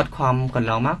ពីព្រោះគាត់ខំកន្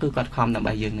លងមកគឺគាត់ខំដើម្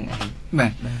បីយើងនឹងឯងបា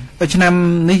ទឆ្នាំ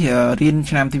នេះរៀន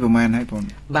ឆ្នាំទីប្រហែលហើយបង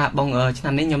បាទបងឆ្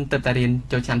នាំនេះខ្ញុំទៅតែរៀន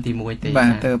ចូលឆ្នាំទី1ទេបា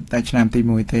ទទៅតែឆ្នាំទី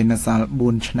1ទេនៅសល់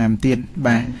4ឆ្នាំទៀត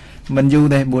បាទមិនយូរ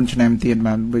ទេ4ឆ្នាំទៀត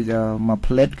បាទមួយ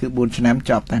ផ្លេតគឺ4ឆ្នាំ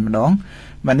ចប់តែម្ដង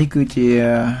បាទនេះគឺជា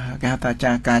គេហៅថា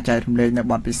ការចែករំលែកនៅ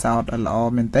បទពិសោធន៍ល្អ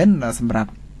មែនទែនសម្រា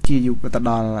ប់ជាយុវទៅ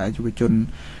ដល់យុវជន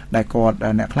ដែលគាត់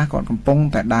អ្នកខ្លះគាត់កំពុង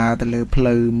តែដើរទៅលើផ្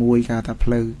លូវមួយគេថាផ្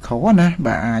លូវខុសណា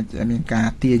បាទអាចមានការ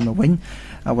ទាញមកវិញ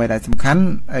អ្វីដែលសំខាន់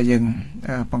យើង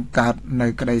បង្កើតនៅ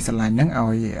ក្តីស្រឡាញ់ហ្នឹងឲ្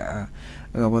យ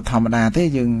ធម្មតាទេ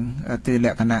យើងទីល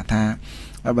ក្ខណៈថា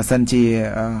បើសិនជា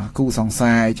គូសង្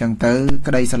សារអីចឹងទៅ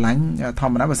ក្តីស្រឡាញ់ធ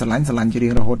ម្មតាបើស្រឡាញ់ជារៀ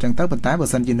ងរហូតចឹងទៅប៉ុន្តែបើ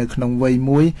សិនជានៅក្នុងវ័យ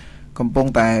មួយកំពុង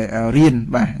តែរៀន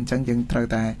បាទអញ្ចឹងយើងត្រូវ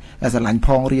តែស្រឡាញ់ផ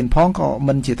ងរៀនផងក៏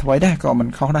មិនជាថ្មីដែរក៏មិន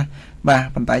ខុសដែរបាទ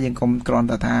ប៉ុន្តែយើងកុំគ្រាន់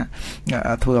តែថា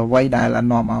ធ្វើអ្វីដែល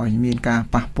នាំឲ្យមានការ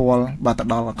ប៉ះពាល់បាទទៅ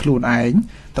ដល់ខ្លួនឯង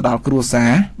ទៅដល់គ្រួសា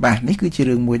របាទនេះគឺជា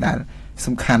រឿងមួយដែល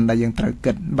សំខាន់ដែលយើងត្រូវ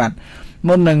គិតបាទ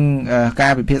មុននឹងកា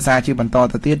រពិភាក្សាជាបន្ត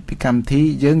ទៅទៀតពីកម្មវិធី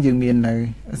យើងមាននៅ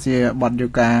ជាបទយូ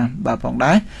ហ្គាបាទផង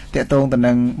ដែរតកតងទៅ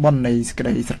នឹងប៉ុននៃសេចក្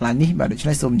តីស្រឡាញ់នេះបាទដូច្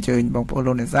នេះសូមអញ្ជើញបងប្អូន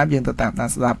លោកអ្នកស្ដាប់យើងទៅតាមដាន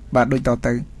ស្ដាប់បាទដូចត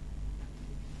ទៅ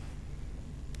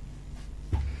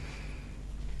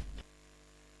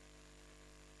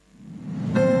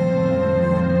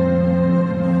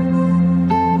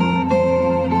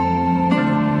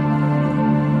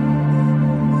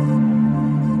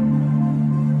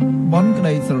ប៉ុនក្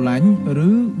តីស្រឡាញ់ឬ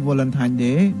Valentine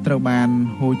Day ត្រូវបាន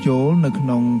ហូរចូលនៅក្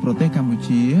នុងប្រទេសកម្ពុ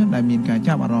ជាដែលមានការ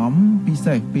ចាប់អារម្មណ៍ពិ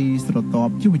សេសពីស្រទា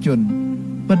ប់យុវជន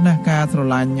ពិតណាស់ការស្រ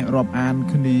ឡាញ់រាប់អាន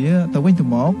គ្នាទៅវិញទៅ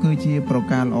មកគឺជាប្រ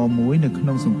ការល្អមួយនៅក្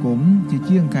នុងសង្គម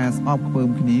ជាងការស្អប់ខ្ពើម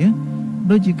គ្នា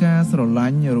ដូចជាការស្រឡា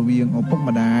ញ់រវាងឪពុក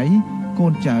ម្ដាយកូ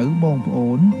នចៅបងប្អូ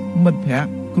នមិត្តភ័ក្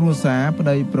តិគ្រួសារប្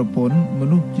តីប្រពន្ធម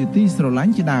នុស្សជាទីស្រឡា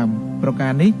ញ់ជាដើមប្រកា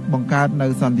រនេះបង្កើតនូ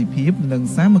វសន្តិភាពនិង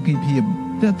សាមគ្គីភាព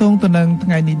តកតងទៅនឹងថ្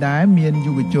ងៃនេះដែរមាន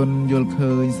យុវជនយល់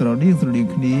ឃើញស្រដៀង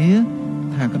គ្នា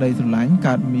ថាក្តីស្រឡាញ់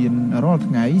កើតមានរាល់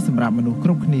ថ្ងៃសម្រាប់មនុស្សគ្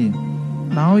រប់គ្នា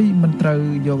ដោយមិនត្រូវ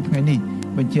យកថ្ងៃនេះ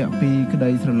បញ្ជាក់ពីក្តី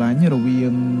ស្រឡាញ់រវា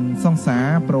ងសង្សារ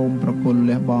ព្រមប្រគល់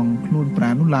លះបង់ខ្លួនប្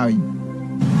រាណនោះឡើយ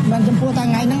បានចំពោះថ្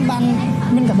ងៃហ្នឹងបាន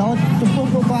មានកដោចំពោះ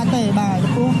ពួកគាត់ទេបាទ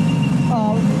ចំពោះ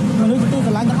មនុស្សទី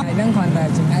ស្រឡាញ់ទាំងអស់ហ្នឹងគ្រាន់តែ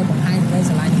ជាបង្ហាញក្តី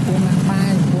ស្រឡាញ់ចំពោះណាស់បា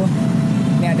យចំពោះ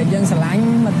អ្នកដែលយើងស្រឡាញ់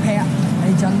មិត្តភ័ក្តិ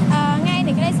អីចឹងថ្ងៃ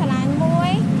នេះក្តីស្រឡាញ់មួយ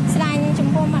ស្រឡាញ់ចំ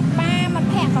ពោះមាត់ប៉ាមាត់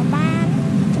ភ័ក្តិក៏បាន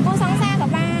ចំពោះសង្សារក៏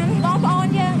បានបងប្អូន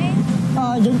យើងអី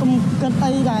យើងកុំគិត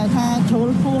អីដែលថាជ្រុល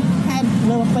ពោះហេតុ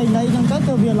លើពេលនេះចឹងទៅ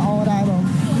គឺវាល្អដែរបង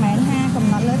មិនមែនថាកំ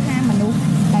ណត់លើថាមនុស្ស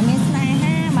ដែលមានស្នេ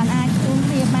ហាបានអាចជួប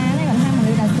គ្នាបានទេគាត់ថាម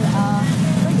នុស្សដែល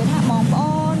ដូចជាថាបងប្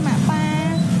អូនម៉ាក់ប៉ា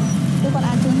គឺគាត់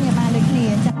អាចជួបគ្នាបានដូចគ្នា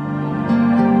ចឹង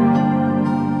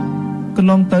កន្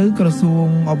លងទៅក្រសួង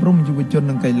អប់រំយុវជន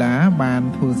និងកីឡាបាន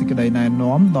ធ្វើសេចក្តីណែ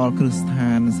នាំដល់គ្រឹះស្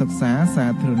ថានសិក្សាសា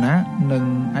ធារណៈនិង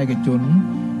ឯកជន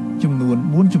ចំនួន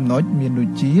4ចំណុចមានដូច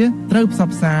ជាត្រូវផ្ស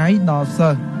ព្វផ្សាយដល់សិ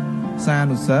ស្សសា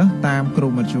នុសិស្សតាមក្រុ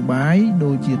មមធ្យោបាយ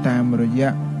ដូចជាតាមរយៈ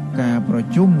ការប្រ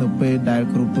ជុំនៅពេលដែល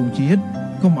គ្រូទង់ជាតិ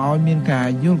កុំឲ្យមានការ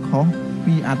យល់ខុស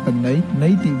ពីអត្ថន័យនៃ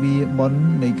ទិវាបុណ្យ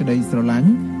នៃក្តីស្រឡាញ់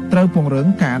ត្រូវពង្រឹង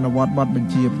ការអនុវត្តបទបញ្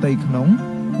ជាផ្ទៃក្នុង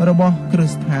របស់គ្រឹះ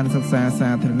ស្ថានសិក្សាសា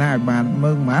ធារណៈឲ្យបាន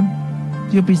ម៉ឺងម៉ាត់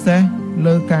ជាពិសេស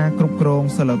លើការគ្រប់គ្រង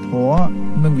សីលធម៌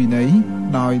និងវិន័យ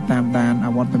ដោយតាមដានអ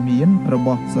វត្តមានរប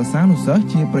ស់សិស្សានុសិស្ស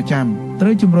ជាប្រចាំត្រូ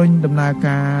វជំរុញដំណើរ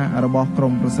ការរបស់ក្រ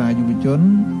មប្រឹក្សាយុវជន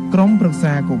ក្រមប្រឹក្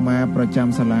សាកុមារប្រចាំ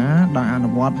សាលាដោយអនុ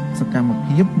វត្តសកម្ម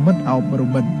ភាពមិត្តអប់រំ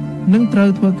មិត្តនិងត្រូវ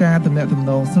ធ្វើការទំនាក់ទំ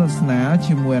នងស្និទ្ធស្នាល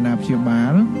ជាមួយអាណាព្យាបា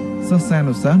លសិស្សា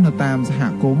នុសិស្សនៅតាមសហ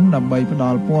គមន៍ដើម្បីផ្ត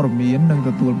ល់ព័ត៌មាននិងទ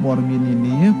ទួលព័ត៌មាននា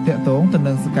នាទាក់ទងទៅ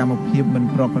នឹងសកម្មភាពមិន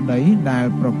ប្រក្រតីដែល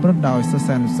ប្រព្រឹត្តដោយសិស្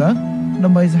សានុសិស្សដើ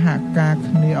ម្បីសហការ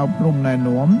គ្នាអប់រំណែ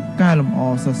នាំកែលម្អ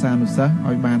សិស្សានុសិស្ស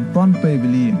ឲ្យបានទាន់ពេលវេ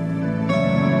លា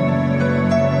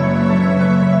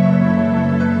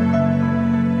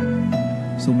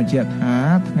សូមបញ្ជាក់ថា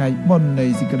ថ្ងៃបុណ្យនៃ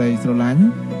សេចក្តីស្រឡាញ់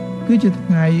គឺជា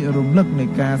ថ្ងៃរំលឹកនៃ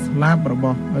ការស្លាប់រប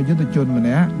ស់យុទ្ធជនម្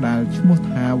នាក់ដែលឈ្មោះ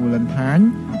ថា Valentine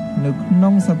នៅក្នុ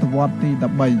ងសតវត្សទី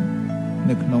13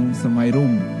នៅក្នុងសម័យរូ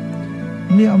ម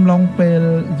នាអំឡុងពេល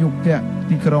យុគ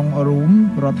ទីក្រុងរូម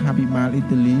រដ្ឋាភិបាលអ៊ី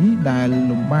តាលីដែល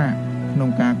លំបាកក្នុង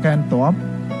ការកេណ្ឌទ័ព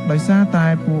ដោយសារតែ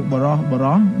ពួកប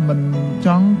រោះមិនច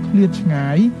ង់ឃ្លាតឆ្ងា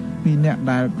យពីអ្នក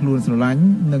ដែលខ្លួនស្រឡាញ់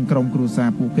និងក្រុមគ្រួសារ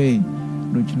ពួកគេ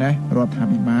ដូច្នេះរដ្ឋា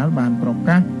ភិបាលបានប្រ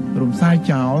កាសរំសាយ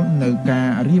ចោលនៅការ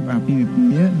រៀបអាពាហ៍ពិ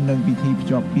ពាហ៍និងពិធីភ្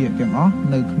ជាប់ពាក្យទាំងអស់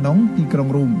នៅក្នុងទីក្រុង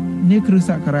រូមនាគ្រិស្ត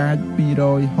សករាជ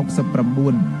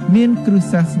269មានគ្រិស្ត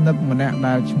សាសនិកម្នាក់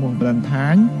ដែលឈ្មោះ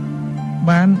Valentine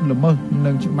បានល្មើស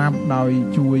នឹងច្បាប់ដោយ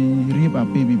ជួយរៀបអា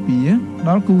ពាហ៍ពិពាហ៍ដ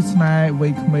ល់គូស្នេហ៍វ័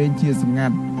យក្មេងជាសម្ងា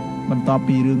ត់បន្ទាប់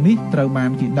ពីរឿងនេះត្រូវបា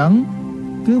នគេដឹង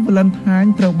គឺ Valentine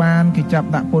ត្រូវបានគេចាប់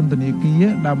ដាក់ពន្ធនាគារ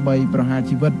ដើម្បីប្រហារ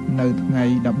ជីវិតនៅថ្ងៃ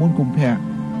14កុម្ភៈ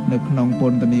នៅក្នុងព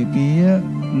ន្ធនាគារ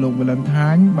លោក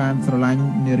Valentine បានស្រឡាញ់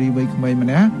នារីវ័យក្មេងម្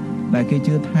នាក់ដែលគេ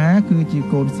ជឿថាគឺជា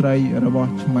កូនស្រីរប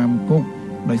ស់ឆ្មាំគុក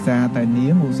ដោយសារតែនា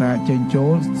ងឧស្សាហ៍ចេញចូ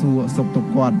លសួរសុខទុក្ខ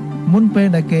គាត់មុនពេល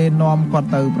ដែលគេនាំគាត់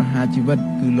ទៅប្រហារជីវិត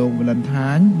គឺលោក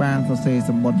Valentine បានសរសេរ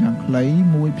សម្បត្តិយ៉ាងខ្លី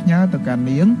មួយផ្ញើទៅកាន់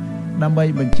នាងដើម្បី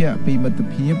បញ្ជាក់ពីមិត្ត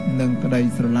ភាពនិងក្តី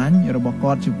ស្រឡាញ់របស់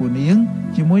គាត់ចំពោះនាង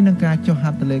ជាមួយនឹងការចុះហ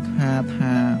ត្ថលេខា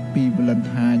ថាពី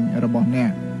Valentine របស់អ្នក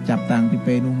ចាប់តាំងពី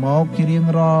ពេលនោះមកជារៀង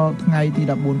រាល់ថ្ងៃទី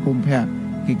14កុម្ភៈ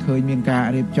គេឃើញមានការ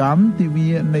រៀបចំទិវា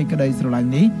នៃក្តីស្រឡា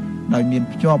ញ់នេះដោយមាន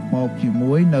ភ្ជាប់មកជា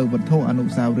មួយនៅវត្ថុអនុ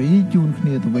ស្សាវរីយ៍ជូនគ្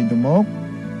នាទៅវិញទៅមក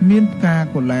មានផ្កា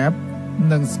កុលាប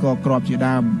និងស្ករគ្រាប់ជា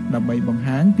ដើមដើម្បីបង្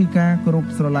ហាញពីការគោរព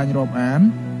ស្រឡាញ់រាប់អាន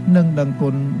និងដឹងគុ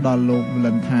ណដល់លោក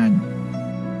Valentine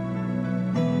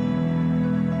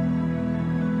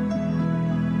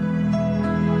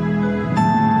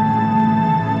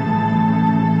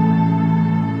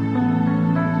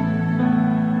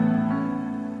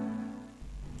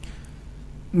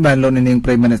បានលោកនាងប្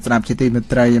រិយមិត្តស្ដាប់ជាទីមេ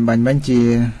ត្រីអំបញ្ញមិញជា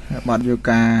បទយូ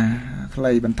កាខ្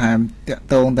លីបន្ថែមតាក់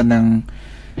ទងទៅនឹង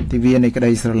ទិវានៃក្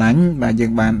តីស្រឡាញ់បាទយើ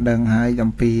ងបានដឹងហើយ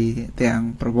អំពីទាំង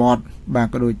ប្រវត្តិបាទ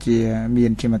ក៏ដូចជាមា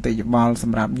នជាមតិយោបល់ស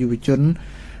ម្រាប់យុវជន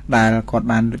ដែលគាត់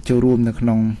បានចូលរួមនៅក្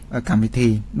នុងកម្មវិធី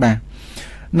បាទ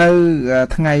នៅ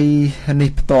ថ្ងៃនេះ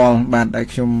ផ្ទាល់បាទដែល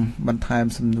ខ្ញុំបន្ថែម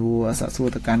សំណួរសាកសួរ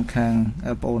ទៅកាន់ខាង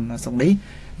បងអូនសុកនេះ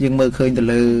យើងមើលឃើញទៅ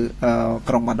លើ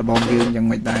ក្រុងបាត់ដំបងយើងយ៉ាង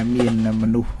ម៉េចដែរមានម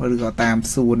នុស្សឬក៏តាម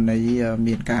សួននៃ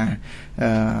មានការ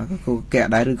កកក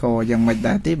ដែរឬក៏យ៉ាងម៉េច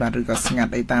ដែរទេបាទឬក៏ស្ងា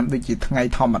ត់អីតាមដូចជាថ្ងៃ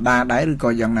ធម្មតាដែរឬក៏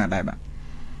យ៉ាងណាដែរបាទ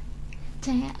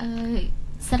ចា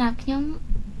សម្រាប់ខ្ញុំ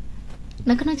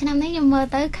នៅក្នុងឆ្នាំនេះខ្ញុំមើល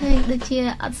ទៅឃើញដូចជា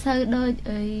អត់សូវដូច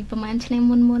ប្រហែលឆ្នាំ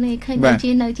មុនទេឃើញដូចជា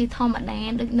នៅជាធម្មតា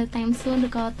ដូចនៅតាមសួនឬ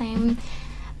ក៏តាម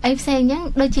អីផ្សេងអញ្ចឹង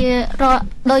ដូចជារា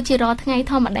ល់ថ្ងៃ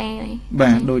ធម្មតាបា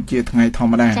ទដូចជាថ្ងៃធ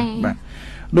ម្មតាបាទ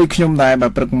ដូចខ្ញុំដែរបា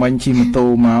ទព្រឹកមិញជិះម៉ូតូ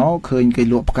មកឃើញគេ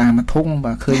លក់ផ្កាមួយធុង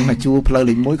បាទឃើញមកជួរផ្លូវ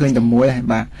លេខ1ឃើញតែមួយហើយ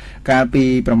បាទកាលពី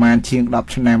ប្រហែលជាង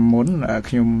10ឆ្នាំមុន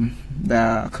ខ្ញុំដែ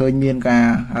លឃើញមានការ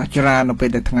ច្រើននៅពេល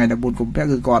តែថ្ងៃ14កុម្ភៈ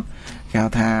គឺគាត់គេហៅ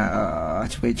ថា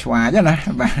ឆ្វេងឆ្វាយណា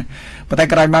បាទប៉ុន្តែ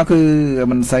ក្រោយមកគឺ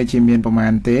មិនសូវជាមានប្រមា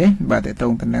ណទេបាទតកត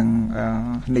ងទៅនឹង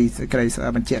នេះក្តី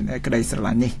បញ្ជាក់ក្តីស្រ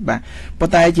ឡាញ់នេះបាទប៉ុ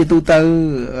ន្តែជាទូទៅ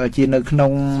ជានៅក្នុ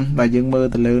ងបាទយើងមើល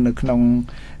ទៅលើនៅក្នុង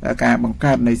ការបង្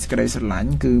កើតនៃសេចក្តីស្រឡាញ់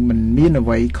គឺมันមានអ្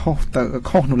វីខុសទៅ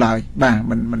ខុសនោះឡើយបាទ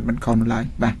มันខុសនោះឡើយ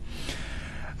បាទ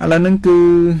ឥឡូវហ្នឹងគឺ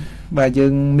បាទយើ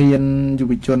ងមានយុ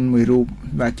វជនមួយរូប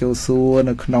បាទចូលសួរ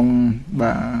នៅក្នុង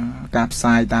បាទការផ្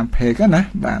សាយតាម page ណា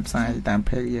បាទផ្សាយតាម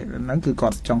page ហ្នឹងគឺគា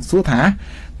ត់ចង់សួរថា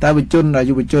តើយុវ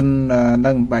ជន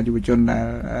នឹងបាទយុវជនដែល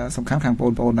សំខាន់ខាងប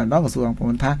ងប្អូនដែរក៏សួរបងប្អូ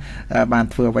នថាបាន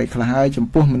ធ្វើអ្វីខ្លះហើយចំ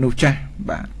ពោះមនុស្សចាស់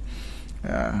បាទ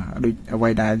ដូចអ្វី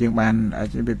ដែលយើងបាន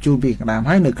ជម្រាបជូនពីកណ្ដាល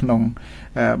ហើយនៅក្នុង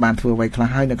បានធ្វើអ្វីខ្លះ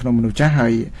ហើយនៅក្នុងមនុស្សចាស់ហើ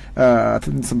យ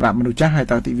សម្រាប់មនុស្សចាស់ហើយ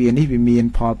តើទិវានេះវាមាន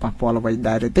ផលប៉ះពាល់អ្វី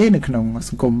ដែរទេនៅក្នុង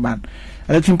សង្គមបាទឥ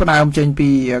ឡូវខ្ញុំផ្ដើមចេញពី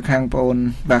ខាងបងប្អូន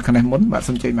បាទខាងនេះមុនបាទ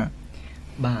សូមជ័យបាទ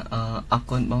អរ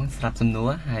គុណបងសម្រាប់សំណួរ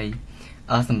ហើយ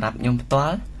សម្រាប់ខ្ញុំផ្ទា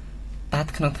ល់តើ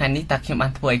ក្នុងថ្ងៃនេះតើខ្ញុំបា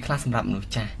នធ្វើអីខ្លះសម្រាប់មនុស្ស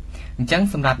ចាស់ អញ្ចឹង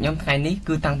សម្រាប់ខ្ញុំថ្ងៃនេះ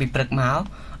គឺតាំងពីព្រឹកមក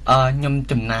ខ្ញុំ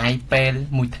ចំណាយពេល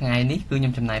មួយថ្ងៃនេះគឺខ្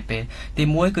ញុំចំណាយពេលទី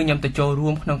1គឺខ្ញុំទៅចូលរួ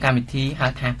មក្នុងកម្មវិធីហៅ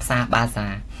ថាផ្សារបាសា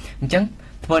អញ្ចឹង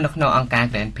ធ្វើនៅក្នុងអង្គការ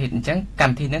Grand Pit អញ្ចឹងក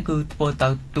ម្មវិធីហ្នឹងគឺធ្វើទៅ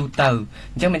ទូទៅ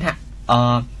អញ្ចឹងមានថា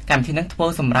កម្មវិធីហ្នឹងធ្វើ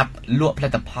សម្រាប់លក់ផលិ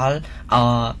តផល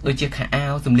ដូចជាខោអា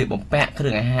វសម្លៀកបំពាក់គ្រឿ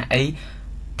ងអាហារអី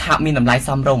ថោកមានតម្លៃស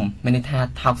មរម្យមានន័យថា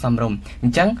ថោកសមរម្យអ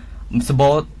ញ្ចឹងសម្បូ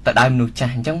រទៅដោយមនុស្សចា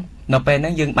ស់អញ្ចឹងនៅពេលហ្នឹ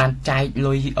ងយើងបានចែក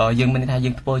លុយយើងមានន័យថា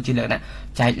យើងធ្វើជាលក្ខណៈ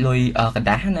ចែកលុយកណ្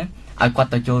ដាស់ណាឲ្យគាត់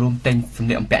ទៅចូលរួមទិញសម្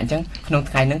លៀកបំពាក់អញ្ចឹងក្នុង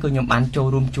ថ្ងៃហ្នឹងគឺខ្ញុំបានចូល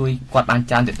រួមជួយគាត់បាន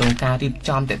ច្រើនទៅក្នុងការរៀប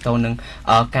ចំទៅទៅនឹង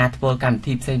ការធ្វើកម្មវិ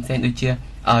ធីផ្សេងដូចជា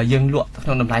យើងលក់ក្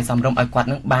នុងតម្លៃសមរម្យឲ្យគាត់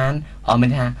នឹងបានមា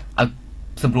នថាឲ្យ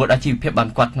សម្រួលដល់ជីវភាពបាន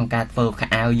គាត់ក្នុងការធ្វើខោ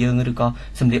អាវយើងឬក៏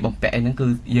សម្លៀកបំពាក់អីហ្នឹងគឺ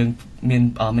យើង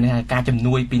មានថាការជំ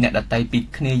នួយពីអ្នកដទៃពី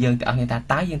គ្នាយើងទាំងអស់គ្នាថា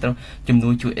តើយើងត្រូវជំនួ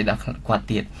យជួយឲ្យដល់គាត់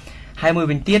ទៀតហើយមួយ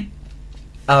វិញទៀត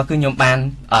គឺខ្ញុំបាន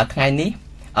ថ្ងៃនេះ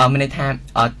មានន័យថា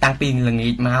តាំងពីល្ងា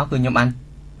ចមកគឺខ្ញុំបាន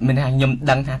មានថាខ្ញុំ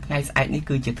ដឹងថាថ្ងៃស្អែកនេះ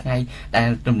គឺជាថ្ងៃដែល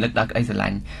រំលឹកដល់ក្តីស្រឡា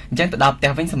ញ់អញ្ចឹងទៅដល់ផ្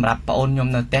ទះវិញសម្រាប់បងអូនខ្ញុំ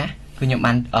នៅផ្ទះគឺខ្ញុំ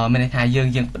បានមានន័យថាយើ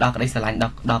ងផ្ដល់ក្តីស្រឡាញ់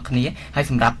ដល់គ្នាហើយ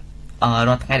សម្រាប់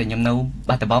រាល់ថ្ងៃដែលខ្ញុំនៅ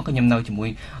បាត់ដំបងគឺខ្ញុំនៅជាមួយ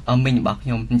មីងរបស់ខ្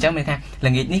ញុំអញ្ចឹងមានថា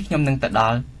ល្ងាចនេះខ្ញុំនឹងទៅដ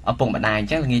ល់ឪពុកម្ដាយអ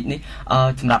ញ្ចឹងល្ងាចនេះ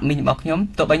សម្រាប់មីងរបស់ខ្ញុំ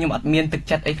ទោះបីខ្ញុំអត់មានទឹក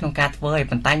ចិត្តអីក្នុងការធ្វើឯ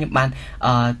ប៉ុន្តែខ្ញុំបាន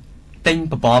ទិញ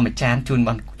បបរមួយចានជូន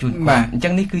គាត់អញ្ចឹ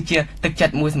ងនេះគឺជាទឹកចិ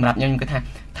ត្តមួយសម្រាប់ខ្ញុំគាត់ថា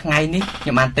ថ្ងៃនេះខ្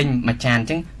ញុំបានទិញមួយចានអញ្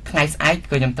ចឹងថ្ងៃស្អែក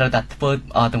ក៏ខ្ញុំត្រូវតែធ្វើ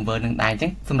ទង្វើនឹងដែរអញ្ចឹ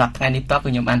ងសម្រាប់ថ្ងៃនេះតោះគឺ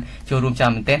ខ្ញុំបានចូលរួមច្រើ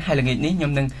នមែនទែនហើយល្ងាចនេះខ្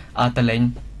ញុំនឹងទៅលេង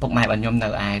ពុកម៉ែរបស់ខ្ញុំនៅ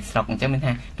ឯស្រុកអញ្ចឹងមាន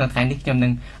ថាក្នុងថ្ងៃនេះខ្ញុំនឹ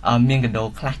ងមានកាដូ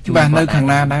ខ្លះជូនបាទនៅខាង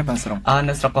ណាដែរបាទស្រុក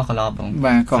នៅស្រុកកោះកឡបង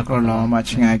បាទកោះកឡមក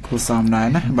ឆ្ងាយគួរសមដែរ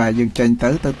ណាបាទយើងចេញទៅ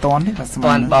តន់ទេបាទស្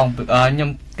មានបងខ្ញុំ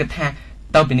គិតថា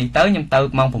ទៅពីនេះទៅខ្ញុំទៅ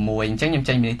ម៉ោង6អញ្ចឹងខ្ញុំ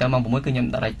ចេញពីនេះទៅម៉ោង6គឺខ្ញុំ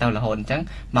ដកទៅរហូតអញ្ចឹង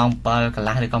ម៉ោង7កន្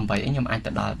លះឬក៏8អីខ្ញុំអាច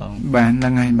ទៅដល់បងបាទហ្នឹ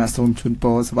ងហើយបាទសូមជូនព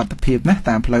រសុវត្ថិភាពណា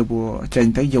តាមផ្លូវពួកចេញ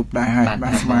ទៅយប់ដែរហើយបា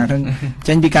ទស្មានហ្នឹង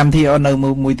ចេញពីកម្មវិធីនៅ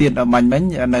មួយទៀតបាញ់មិញ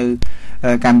នៅ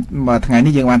ថ្ងៃ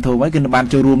នេះយើងបានធ្វើໄວគឺបាន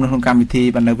ចូលរួមនៅក្នុងកម្មវិធី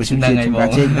បាទនៅប្រជុំជាតិជំនាញ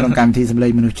ជែកក្នុងកម្មវិធីសម្លេ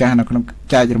ងមនុស្សចាស់នៅក្នុង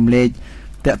ចែករំលែក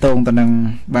តាក់ទងទៅនឹង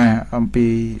បាទអំពី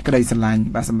ក្តីស្រឡាញ់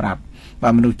បាទសម្រាប់បា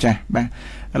ទមនុស្សចាស់បាទ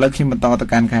ឥឡូវខ្ញុំបន្តទៅ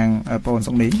កាន់ខាងបង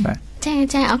សុកនេះបាទ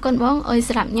ចាអរគុណបងអើយ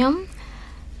សម្រាប់ខ្ញុំ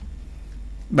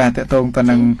បាទតាក់ទងទៅ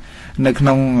នឹងនៅក្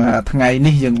នុងថ្ងៃ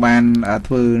នេះយើងបាន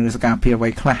ធ្វើសកម្មភាពអ្វី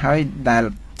ខ្លះហើយដែល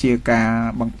ជាការ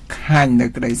បង្ហាញនៅ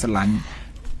ក្តីស្រឡាញ់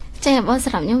ចាបងស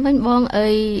ម្រាប់ខ្ញុំវិញបងអើ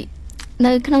យ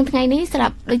នៅក្នុងថ្ងៃនេះសម្រា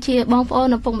ប់ដូចជាបងប្អូ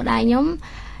នឪពុកម្ដាយខ្ញុំ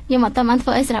អត់បានធ្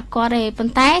វើអីសម្រាប់គាត់ទេប៉ុ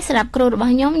ន្តែសម្រាប់គ្រូរប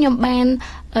ស់ខ្ញុំបាន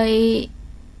អី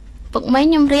ពុកម៉ែ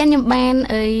ខ្ញុំរៀនខ្ញុំបាន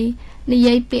អីនិ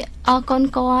យាយពាក្យអរគុណ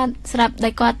គាត់សម្រាប់ដែ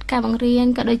លគាត់ការបង្រៀន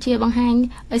ក៏ដូចជាបង្ហាញ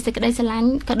ឲ្យសេចក្តីស្រឡាញ់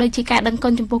ក៏ដូចជាការដឹងគុ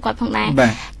ណចំពោះគាត់ផងដែរ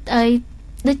ហើយ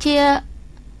ដូចជា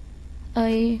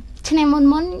ឆ្នាំមុន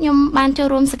ខ្ញុំបានចូល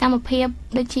រួមសកម្មភាព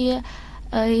ដូចជា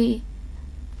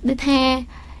ដូចថា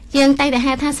យើងតែ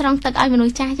ហៅថាស្រង់ទឹកឲ្យមនុ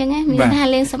ស្សចាស់អញ្ចឹងមានថា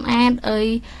លេងសម្អាត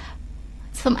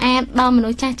ដល់មនុ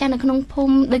ស្សចាស់នៅក្នុងភូ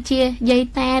មិដូចជាយាយ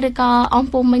តាឬក៏អង្គ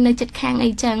ពូមិនៅជិតខាង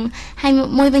អីចឹងហើយ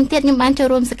មួយវិញទៀតខ្ញុំបានចូល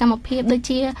រួមសកម្មភាពដូច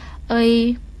ជា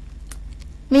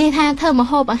មានថាធ្វើម្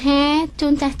ហូបអាហារជូ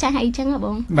នចាស់អីចឹងប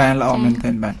ងបាទល្អមែនទែ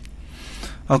នបាទ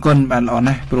អរគុណបាទល្អ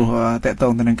ណាស់ព្រោះតកត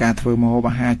ងទៅនឹងការធ្វើម្ហូប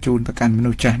អាហារជូនទៅកាន់មនុ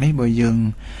ស្សចាស់នេះបើយើង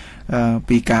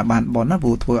ពីការបានបនណាព្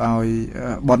រោះធ្វើឲ្យ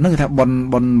បនហ្នឹងគឺថាបន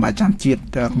មួយចាំជាតិ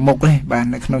មុខទេបាទ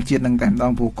នៅក្នុងជាតិហ្នឹងតែម្ដ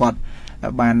ងព្រោះគាត់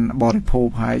បានបរិភោគ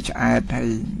ហើយឆ្អែតហើយ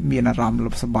មានអារម្មណ៍ល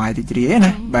ប់សប្បាយរីករាយ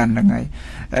ណាបាទហ្នឹងហើយ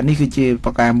នេះគឺជាប្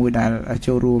រការមួយដែល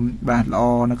ចូលរួមបាទល្អ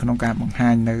នៅក្នុងការបង្ហា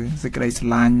ញនៅសេចក្តីស្រ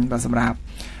ឡាញ់បាទសម្រាប់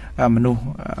មនុស្ស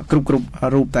គ្រប់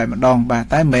រូបតែម្ដងបាទ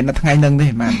តែមិនមែននៅថ្ងៃហ្នឹងទេ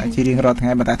បាទជារៀងរាល់ថ្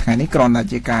ងៃតែថ្ងៃនេះគ្រាន់តែ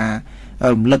ជាការ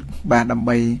រំលឹកបាទដើម្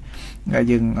បី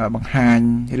យើងបង្ហាញ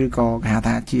ឬក៏គេហៅ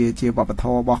ថាជាវប្បធ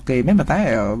ម៌របស់គេមែនតែ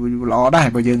ល្អដែរ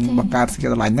បើយើងបង្កើតសេចក្តី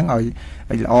ស្រឡាញ់ហ្នឹងឲ្យ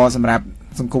ល្អសម្រាប់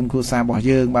សង្គមគ្រួសាររបស់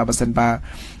យើងបាទបើសិនបើ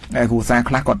គ្រួសារ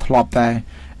ខ្លះគាត់ធ្លាប់តែ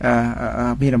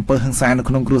មានអំពើហិង្សានៅ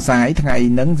ក្នុងគ្រួសារអីថ្ងៃ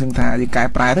ហ្នឹងซึ่งថាយើងកែ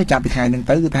ប្រែទៅចាប់ពីថ្ងៃហ្នឹង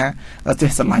ទៅគឺថាចេះ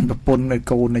ស្រឡាញ់ប្រពន្ធឲ្យ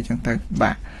កូនអីចឹងទៅ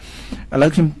បាទឥឡូវ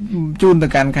ខ្ញុំជូនទៅ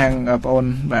កាន់ខាងបងអូន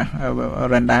បាទ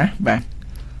រ៉េនដា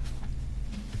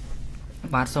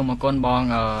បាទសូមអរគុណបង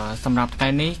សម្រាប់ថ្ងៃ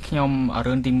នេះខ្ញុំ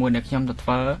រឿងទី1ដែលខ្ញុំទៅធ្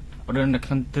វើរឿងទី1ដែ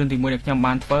លខ្ញុំ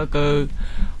បានធ្វើគឺ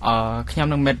ខ្ញុំ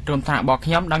នឹងមិត្តរួមថ្នាក់របស់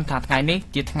ខ្ញុំដឹងថាថ្ងៃនេះ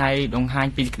ជាថ្ងៃបង្ហាញ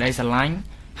ពីក្តីស្រឡាញ់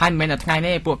ហើយមិនមែនតែថ្ងៃ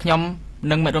នេះពួកខ្ញុំ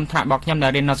នឹងមិត្តរួមថ្នាក់របស់ខ្ញុំដែ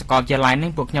លរៀននៅសាកលវិទ្យាល័យនេះ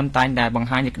ពួកខ្ញុំតែងតែបង្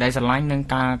ហាញពីក្តីស្រឡាញ់និង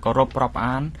ការគោរពរាប់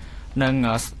អាននិង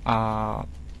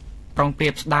ប្រុងប្រៀ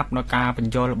បស្ដាប់នៅការប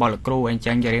ញ្យល់របស់លោកគ្រូអញ្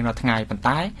ចឹងជារៀងរាល់ថ្ងៃប៉ុន្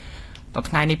តែដល់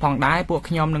ថ្ងៃនេះផងដែរពួក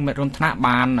ខ្ញុំនឹងមិត្តរួមថ្នាក់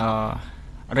បាន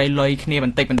រៃលុយគ្នាប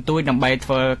ន្តិចបន្តួចដើម្បី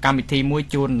ធ្វើកម្មវិធីមួយ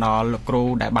ជូនដល់លោកគ្រូ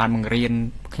ដែលបានបង្រៀន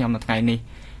ខ្ញុំនៅថ្ងៃនេះ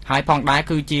ហើយផងដែរ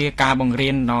គឺជាការបង្រៀ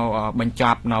ននៅបញ្ច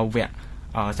ប់នៅវគ្គ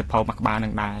សិភៅមកក្បាលនឹ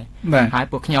ងដែរហើយ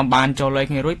ពួកខ្ញុំបានចូលលេខ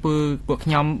គ្នារួចគឺពួក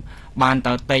ខ្ញុំបាន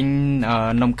ទៅទិញ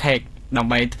នំខេកដើ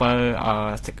ម្បីធ្វើ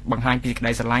បង្ហាញពីសេចក្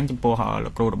តីស្រឡាញ់ចំពោះលោ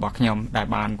កគ្រូរបស់ខ្ញុំដែល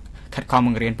បានខិតខំប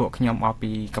ង្រៀនពួកខ្ញុំអស់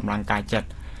ពីកម្លាំងកាយចិត្ត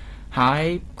ហើយ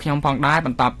ខ្ញុំផងដែរប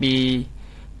ន្ទាប់ពី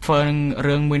ធ្វើ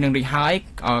រឿងមួយនឹងរីកហើយ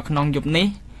ក្នុងយប់នេះ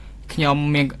ខ្ញុំ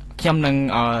នឹង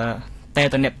តែ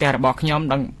ទៅអ្នកផ្ទះរបស់ខ្ញុំ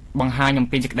នឹងបង្ហាញអំ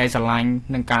ពីសេចក្តីស្រឡាញ់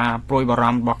និងការព្រួយបារ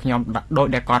ម្ភរបស់ខ្ញុំដោយ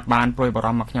ដែលគាត់បានព្រួយបារ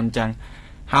ម្ភមកខ្ញុំអញ្ចឹង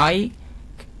ហើយ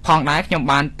ផងដែរខ្ញុំ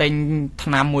បានទិញថ្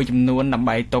នាំមួយចំនួនដើម្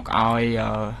បីទុកឲ្យ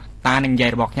តានិងយាយ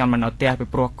របស់ខ្ញុំនៅផ្ទះពី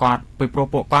ព្រោះ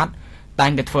ពួកគាត់តែ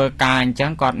ងតែធ្វើការអញ្ចឹ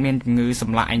ងគាត់មានជំងឺស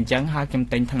ម្លាក់អញ្ចឹងហើយខ្ញុំ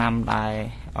ទិញថ្នាំ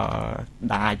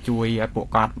ដែលជួយឲ្យពួក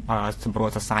គាត់សម្រួល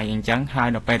សរសៃអញ្ចឹងហើយ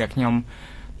នៅពេលដែលខ្ញុំ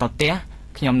ទៅផ្ទះ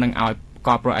ខ្ញុំនឹងឲ្យ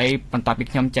ក៏ព្រោះអីបន្ទាប់ពី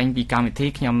ខ្ញុំចេញពីកម្មវិធី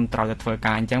ខ្ញុំត្រូវតែធ្វើ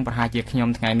ការអញ្ចឹងប្រហែលជាខ្ញុំ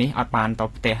ថ្ងៃនេះអត់បានទៅ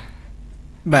ផ្ទះ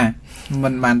បាទមិ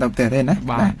នបានទៅផ្ទះទេណា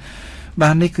បា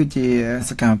ទនេះគឺជា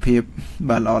សកម្មភាព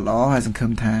បាទល្អហើយសង្ឃឹ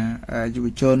មថាយុវ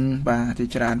ជនបាទជា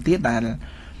ច្រើនទៀតដែល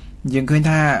យើងឃើញ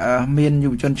ថាមានយុ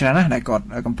វជនច្រើនណាស់ដែលគាត់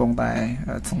កំពុងតែ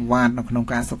សង្វាតនៅក្នុង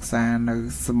ការសិក្សានៅ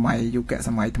សម័យយុគស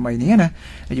ម័យថ្មីនេះណា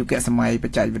យុគសម័យប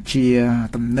ច្ចេកវិទ្យា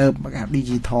ទំនើបគេហៅ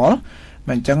digital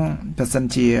បើអញ្ចឹងបើសិន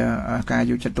ជាការ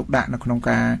យកចិត្តទុកដាក់នៅក្នុង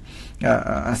ការ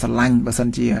ស្រឡាញ់បើសិន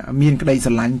ជាមានក្តី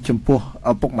ស្រឡាញ់ចំពោះ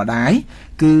ឪពុកម្ដាយ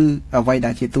គឺអ្វី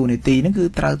ដែលជាទូនីតិហ្នឹងគឺ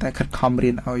ត្រូវតែខិតខំ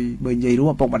រៀនឲ្យបើនិយាយរួម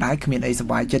ឪពុកម្ដាយគ្មានអីសុ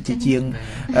បាយចិត្តជាង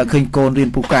ឃើញកូនរៀន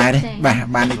ពូកែទេបាទ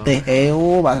បាននិទេសអេអូ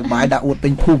បាទសុបាយដាក់អួតពេ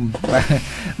ញភូមិ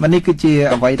បាទនេះគឺជា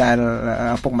អ្វីដែល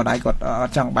ឪពុកម្ដាយគាត់អ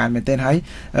ត់ចង់បានមែនទេហើយ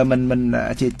មិន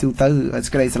ជាទូទៅ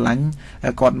ក្តីស្រឡាញ់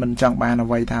គាត់មិនចង់បានអ្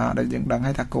វីថាដែលយើងដឹង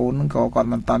ហើយថាកូនហ្នឹងក៏គាត់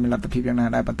មិនតាន់មានលទ្ធភាពយ៉ាងណា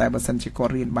ដែរប៉ុន្តែបើសិនជាគា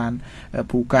ត់រៀនបាន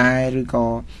ពូកែឬក៏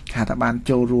ថាបាន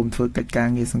ចូលរួមធ្វើកិច្ចការ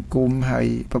ងារសង្គមហើយ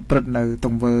ប្រព្រឹត្តនៅទ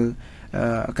ង្វើ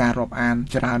ការរាប់អាន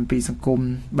ច្រើនពីសង្គម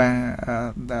បាទ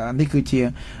នេះគឺជា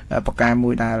ប្រការមួ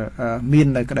យដែលមាន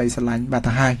នៅក្តីស្រឡាញ់បាទ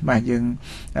ទៅហើយបាទយើង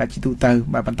ជាទូទៅ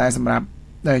បាទប៉ុន្តែសម្រាប់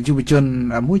យុវជន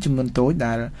មួយចំនួនតូច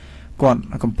ដែលគាត់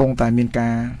កំពុងតែមានកា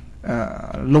រ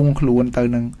លងខ្លួនទៅ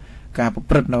នឹងការប្រ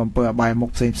ព្រឹត្តនៅអំពើអបាយមុខ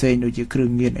ផ្សេងដូចជាគ្រឿ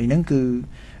ងញៀនអីហ្នឹងគឺ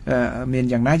មាន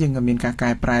យ៉ាងណាយើងក៏មានការកែ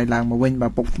ប្រែឡើងមកវិញបា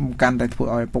ទពុកកាន់តែធ្វើ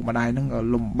ឲ្យពុកម្ដាយហ្នឹង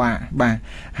លំបាកបាទ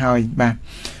ហើយបាទ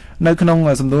នៅក្នុង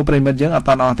សំណួរប្រិមិត្តយើងអត់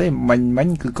តអស់ទេមិញ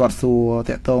គឺគាត់សួរ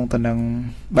តាក់ទងទៅនឹង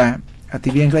បាទទី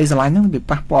វាងក្តីស្រឡាញ់ហ្នឹងវា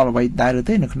ប៉ះពាល់អ្វីដែរឬ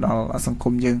ទេនៅក្នុងសង្គ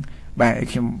មយើងបាទ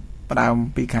ខ្ញុំផ្ដើម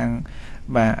ពីខាង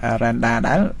បាទរ៉ាន់ដា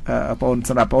ដែលបង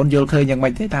សម្រាប់បងយល់ឃើញយ៉ាងម៉េ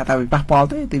ចទេថាវាប៉ះពាល់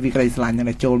ទេទីវាងក្តីស្រឡាញ់ហ្នឹ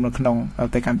ងចូលនៅក្នុងប្រ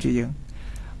ទេសកម្ពុជាយើង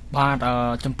បាទ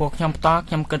ចំពោះខ្ញុំផ្ទាល់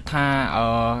ខ្ញុំគិតថា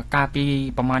កាលពី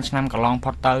ប្រហែលឆ្នាំកន្លង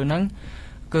ផុតទៅហ្នឹង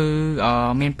គឺ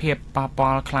មានភាពប៉ះពា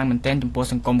ល់ខ្លាំងមែនទែនចំពោះ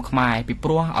សង្គមខ្មែរពីព្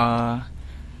រោះ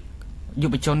យុ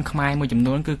វជនខ្មែរមួយចំ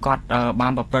នួនគឺគាត់បា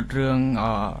នប្រព្រឹត្តរឿង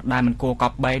ដែលមិនគួរក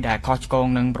ប់បីដែលខុសឆ្គង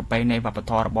នឹងប្រពៃណីវប្ប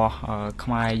ធម៌របស់ខ្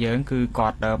មែរយើងគឺគា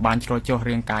ត់បានជ្រុលចុះ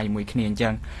រាងកាយជាមួយគ្នាអញ្ចឹ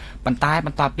ងប៉ុន្តែប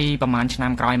ន្ទាប់ពីប្រហែលឆ្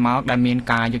នាំក្រោយមកដែលមាន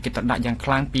ការយកចិត្តទុកដាក់យ៉ាងខ្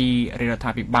លាំងពីរដ្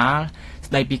ឋាភិបាល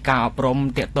ស្ដីពីការអប់រំ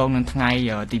ទាក់ទងនឹងថ្ងៃ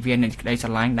ទិវានៃក្តីស្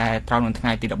រឡាញ់ដែលត្រូវនឹងថ្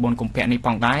ងៃទី14កុម្ភៈនេះផ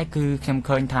ងដែរគឺខ្ញុំ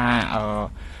ឃើញថា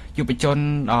យុវជន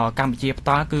កម្ពុជាផ្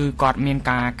ទាល់គឺគាត់មាន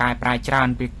ការកែប្រែច្រើន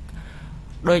ពី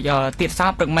ដូចទៀតសោ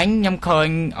តព្រឹកមិញខ្ញុំឃើញ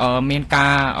មានកា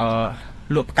រ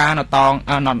លក់ផ្កានៅតា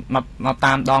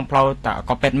មដងផ្លូវ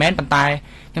ក៏ពិតមែនប៉ុន្តែ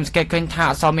ខ្ញុំសង្កេតឃើញថា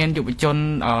អត់សូវមានយុវជន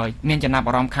មានចំណាប់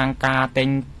អារម្មណ៍ខាងការទិញ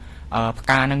ផ្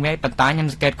កានឹងវិញប៉ុន្តែខ្ញុំ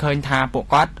សង្កេតឃើញថាពួក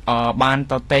គាត់បាន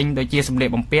ទៅទិញដូចជាសម្លៀក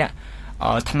បំពាក់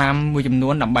ថ្នាំមួយចំនួ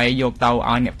នដើម្បីយកទៅឲ្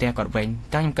យអ្នកផ្ទះគាត់វិញ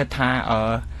តែខ្ញុំគិតថា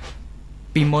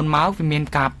ពីមុនមកវាមាន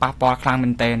ការប៉ះពាល់ខ្លាំងមែ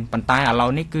នទែនប៉ុន្តែឥឡូវ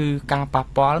នេះគឺការប៉ះ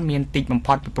ពាល់មានតិចបំ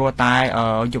ផុតពីព្រោះតែ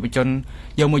យុវជន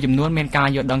យកមួយចំនួនមានការ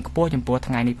យល់ដឹងខ្ពស់ចំពោះ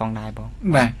ថ្ងៃនេះផងដែរបង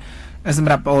បាទសម្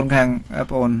រាប់បងខាង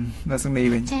បងនៅសង្នី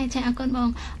វិញចាអរគុណបង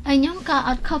ហើយខ្ញុំក៏អ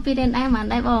ត់ខុសពីរៀនដែរមិន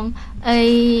ដែរបងអី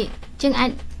ជាងអា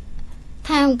ច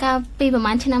ថាកាលពីប្រ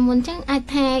ហែលឆ្នាំមុនចឹងអាច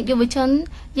ថាយុវជន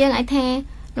យើងអាចថា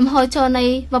លំហូរចូលនៃ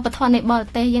វប្បធម៌នៃបរ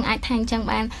ទេសយើងអាចថាអញ្ចឹង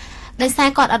បានដោយសារ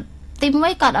គាត់អត់ទីមួ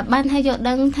យគាត់អត់បានថាយក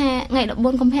ដឹងថាថ្ងៃ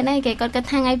14កុម្ភៈនេះគេគាត់គិត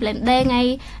ថាថ្ងៃ Valentine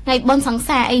ថ្ងៃបុណ្យសង្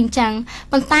សារអីអញ្ចឹង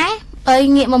ប៉ុន្តែ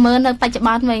ងាកមកមើលនៅបច្ចុប្ប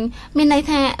ន្នវិញមានន័យ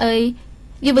ថា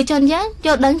យុវជនយើងយ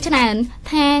កដឹងច្រើន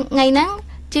ថាថ្ងៃហ្នឹង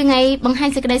ជាថ្ងៃបង្ហាញ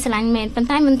សេចក្តីស្រឡាញ់មែនប៉ុន្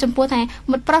តែមិនចំពោះថា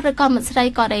មិត្តប្រុសឬក៏មិត្តស្រី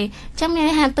គាត់ទេអញ្ចឹងមាន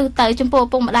ន័យថាទូទៅចំពោះឪ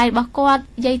ពុកម្ដាយរបស់គាត់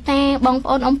យាយតាបងប្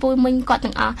អូនអំពូមិញគាត់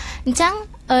ទាំងអស់អញ្ចឹង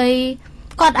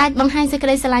គាត់អាចបង្ហាញសេចក្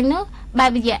តីស្រឡាញ់នោះបែ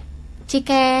បរយៈជា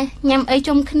ការញ៉ាំអី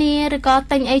ជុំគ្នាឬក៏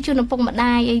ទិញអីជូនឪពុកម្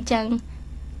ដាយអីចឹង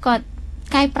គាត់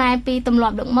កែប្រែពីទម្លា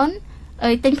ប់ដូចមុន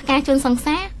ទិញផ្កាជូនសង្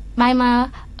សារបាយមក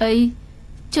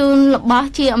ជូនរបស់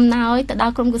ជាអំណោយទៅដ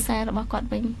ល់ក្រុមគ្រួសាររបស់គាត់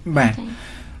វិញបាទ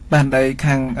បានតែ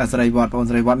ខាងស្រីវត្តបង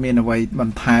ស្រីវត្តមានអ្វីប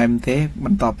ន្ថែមទេប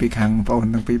ន្ទាប់ពីខាងបង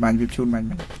ទាំងពីរបានវិបជូនបាន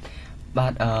បា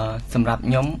ទសម្រាប់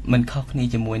ខ្ញុំមិនខុសគ្នា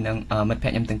ជាមួយនឹងមិត្តភ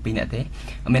ក្តិខ្ញុំទាំងពីរនាក់ទេ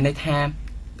មានន័យថា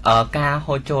ការ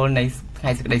ហូរចូលនៃថ្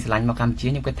ងៃសេចក្តីស្រឡាញ់មកកម្ពុជា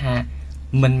ខ្ញុំគិតថា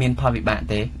មិនមានផលវិបាក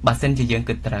ទេបើសិនជាយើង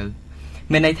គិតត្រូវ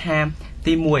មានន័យថា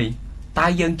ទី1តើ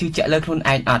យើងជឿជាក់លើខ្លួន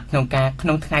ឯងអត់ក្នុង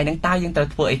ថ្ងៃហ្នឹងតើយើងត្រូវ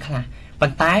ធ្វើអីខ្លះប៉ុ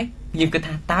ន្តែយើងគិត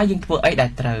ថាតើយើងធ្វើអីដែ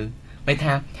លត្រូវន័យ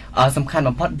ថាសំខាន់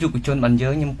បំផុតយុវជនរបស់យើ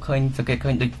ងខ្ញុំឃើញសង្កេតឃើ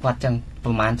ញដូចគាត់ចឹងប្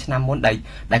រហែលឆ្នាំមុនដែល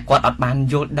គាត់អត់បាន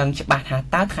យល់ដឹងច្បាស់ថា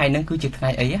តើថ្ងៃហ្នឹងគឺជាថ្ងៃ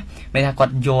អីមានថាគា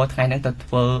ត់យកថ្ងៃហ្នឹងទៅ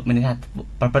ធ្វើមានថា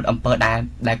ប្រព្រឹត្តអំពើដែល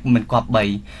មិនគប្បី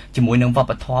ជាមួយនឹងវប្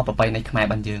បធម៌ប្រពៃណីខ្មែររ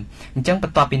បស់យើងអញ្ចឹងប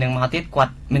ន្ទាប់ពីនឹងមកទៀតគា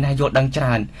ត់មានថាយល់ដឹងច្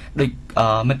រើនដូច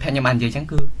មិត្តភក្តិខ្ញុំបាននិយាយអញ្ចឹង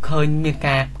គឺឃើញមាន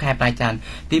ការកែប្រែច្រើន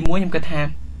ទី1ខ្ញុំគិតថា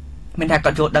មានថាគា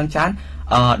ត់យល់ដឹងច្រើន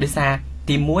ដោយសារ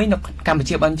ទី1នៅកម្ពុ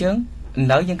ជារបស់យើងឥ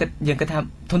ឡូវយើងគិតថា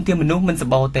ធនធានមនុស្សមិនស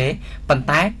ម្បូរទេប៉ុន្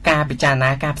តែការពិចារណា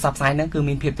ការផ្សព្វផ្សាយហ្នឹងគឺ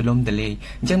មានភាពទូលំទូលាយ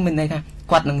អញ្ចឹងមានន័យថា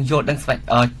គាត់នឹងយល់ដឹងស្វែង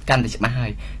កាន់តែច្បាស់ហើ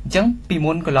យអញ្ចឹងពី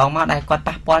មុនកន្លងមកដែលគាត់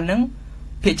ប៉ះពាល់ហ្នឹង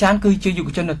ភាគច្រើនគឺជាយុវ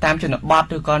ជននៅតាមជនបទ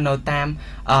ឬក៏នៅតាម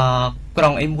ក្រុ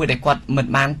ងអីមួយដែលគាត់មិន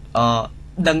បាន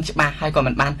ដឹងច្បាស់ហើយក៏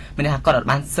មិនបានមានន័យថាគាត់អត់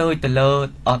បានសើចទៅលើ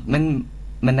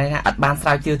មិនន័យថាអត់បានស្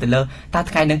រាវជ្រាវទៅលើតើ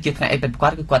ថ្ងៃហ្នឹងជាថ្ងៃអីពិតប្រា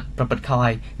កដគឺគាត់ប្រព្រឹត្តខុស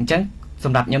ហើយអញ្ចឹងស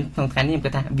ម្រាប់ខ្ញុំក្នុងថ្ងៃនេះខ្ញុំគិ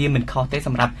តថាវាមិនខុសទេស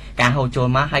ម្រាប់ការហូរចូល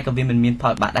មកហើយក៏វាមិនមានផ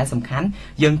លបាក់ដែរសំខាន់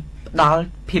យើងផ្ដល់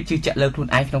ភាពជឿជាក់លើខ្លួន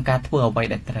ឯងក្នុងការធ្វើអ្វី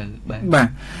ដែលត្រូវបាទ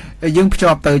យើងភ្ជា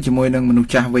ប់ទៅជាមួយនឹងមនុស្ស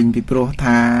ចាស់វិញពីព្រោះ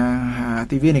ថា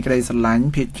ទីវានៃក្តីស្រឡាញ់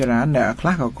ភាគច្រើនអ្នកខ្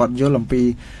លះក៏គាត់យល់អំពី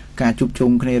ការជួបជុំ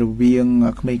គ្នារវាង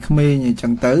ក្មេងៗអញ្ចឹ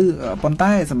ងទៅប៉ុន្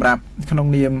តែសម្រាប់ក្នុង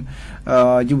នាម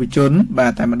យុវជនបា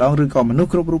ទតែម្ដងឬក៏មនុស្ស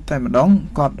គ្រប់រូបតែម្ដង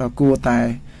គាត់គួរតែ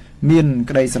មាន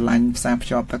ក្តីស្រឡាញ់ផ្សារភ្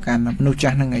ជាប់ទៅកាន់មនុស្សចា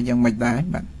ស់ហ្នឹងយ៉ាងម៉េចដែរ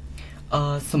បាទ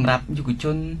សម្រាប់យុវជ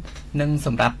ននិងស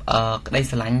ម្រាប់ក្តី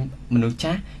ស្រឡាញ់មនុស្ស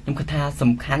ចាស់ខ្ញុំគិតថា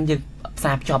សំខាន់យើងផ្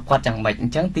សារភ្ជាប់គាត់យ៉ាងម៉េចអ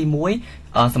ញ្ចឹងទី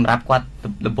1សម្រាប់គាត់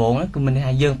ដំបូងគឺមាន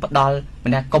ថាយើងផ្ដល់មា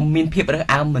នថាកុំមានភាពរើស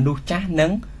អើងមនុស្សចាស់និ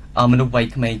ងមនុស្សវ័យ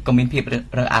ក្មេងកុំមានភាព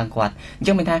រើសអើងគាត់អញ្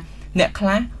ចឹងមានថាអ្នកខ្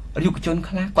លះយុវជន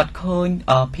ខ្លះគាត់ឃើញ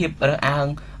ភាពរើសអើង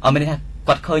មានថា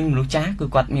គាត់ឃើញមនុស្សចាស់គឺ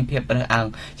គាត់មានភាពរើសអើង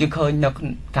យើងឃើញនៅ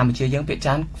កម្ពុជាយើងភាគច្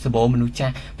រើនសម្បូរមនុស្សចា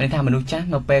ស់មានថាមនុស្សចាស់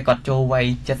នៅពេលគាត់ចូលវ័យ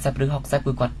70ឬ60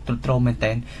គឺគាត់ទ្រុឌទ្រោមមែនតើ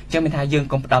អញ្ចឹងមានថាយើង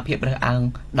កុំផ្ដល់ភាពរើសអើង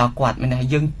ដល់គាត់មានថា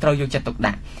យើងត្រូវយកចិត្តទុក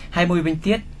ដាក់ហើយមួយវិញ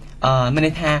ទៀតមាន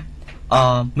ន័យថា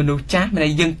មនុស្សចាស់មានន័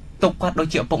យយើងទុកគាត់ដូច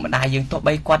ជាឪពុកម្ដាយយើងទោះ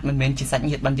បីគាត់មិនមែនជាសាច់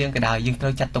ញាតិរបស់យើងក៏ដោយយើងត្រូ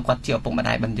វចាត់ទុកគាត់ជាឪពុកម្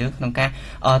ដាយរបស់យើងក្នុងការ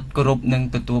គោរពនិង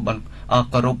ទទួល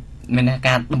គោរពមាន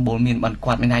ការដំបូលមានរបស់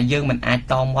គាត់មានថាយើងមិនអាច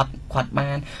តមាត់គាត់បា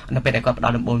ននៅពេលដែលគាត់ផ្ដ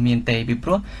ល់ដំបូលមានទេពីព្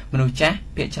រោះមនុស្សចាស់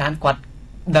ភាគច្រើនគាត់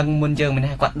ដឹងមុនយើងមាន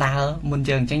ថាគាត់ដើរមុន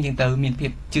យើងអញ្ចឹងយើងត្រូវមានភា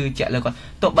ពជឿជាក់លើគាត់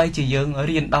ទោះបីជាយើង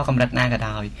រៀនដល់កម្រិតណាក៏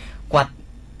ដោយគាត់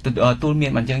ទួលមា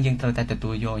នរបស់យើងត្រូវតែទទួ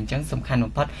លយកអញ្ចឹងសំខាន់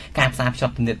បំផុតការផ្សារភ្ជា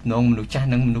ប់ទំនាក់ទំនងមនុស្សចាស់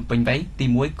និងមនុស្សពេញវ័យទី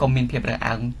1កុំមានភាពរើស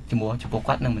អើងចំពោះ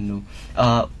គាត់និងមនុស្ស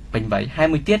ពេញវ័យហើយ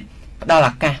មួយទៀតផ្ដល់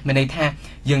ឱកាសមានន័យថា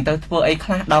យើងត្រូវធ្វើអីខ្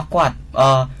លះដល់គាត់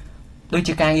ដូច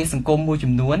ជាការងារសង្គមមួយ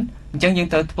ចំនួនអញ្ចឹងយើង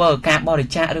ត្រូវធ្វើការបរិ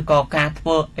ច្ចាគឬក៏ការធ្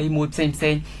វើអីមួយផ្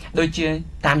សេងដូចជា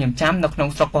តាមខ្ញុំចាំនៅក្នុង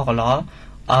ស្រុកកកឡ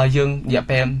យើងរយៈ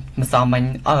ពេលម្សិលមិញ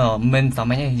មិនម្សិល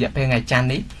មិញរយៈពេលថ្ងៃច័ន្ទ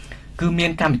នេះគឺមា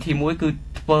នកម្មវិធីមួយគឺ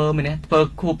ធ្វើ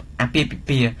ខួបអាពាហ៍ពិ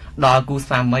ពាហ៍ដល់គូ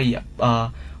ស្វាមី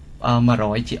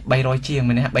100ជា300ជាង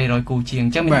មានថា300គូជាងអ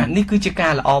ញ្ចឹងនេះគឺជាកា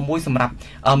រល្អមួយសម្រាប់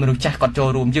មនុស្សចាស់គាត់ចូល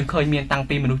រួមយើងឃើញមានតាំង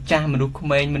ពីមនុស្សចាស់មនុស្សក្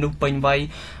មេងមនុស្សពេញវ័យ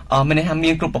មានន័យថា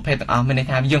មានគ្រប់ប្រភេទទាំងអស់មានន័យ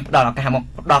ថាយើងផ្ដល់ឱកាសមក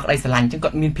ផ្ដល់ក្តីស្រឡាញ់អញ្ចឹងគា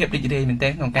ត់មានភាពរីករាយមែនទែ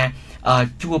នក្នុងការ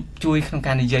ជួយក្នុង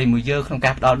ការនិយាយមួយយើងក្នុងកា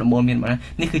រផ្ដល់ដំបូន្មាន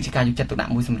នេះគឺជាការយកចិត្តទុកដា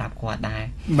ក់មួយសម្រាប់គាត់ដែរ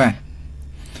បាទ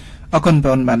អរគុណប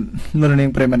ងបាទលោកនាង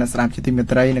ប្រិយមិត្តស្ដាប់ជាទីមេ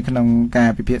ត្រីនៅក្នុងការ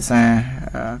ពិភាក្សា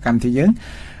កម្មវិធីយើង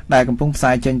ដែលកំពុងផ្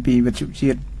សាយចេញពីវិទ្យុ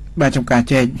ជាតិបាទចំការ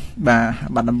ចែក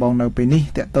បាទដំបងនៅពេលនេះ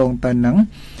តកតងទៅនឹង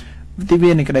វិទ្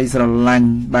យានៃក្តីស្រឡាញ់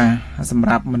បាទសម្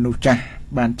រាប់មនុស្សចាស់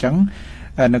បាទអញ្ចឹង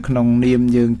នៅក្នុងនាម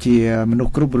យើងជាមនុស្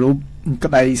សគ្រប់រូប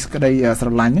ក្តីស្រ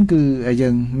ឡាញ់ហ្នឹងគឺយើ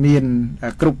ងមាន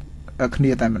គ្រប់គ្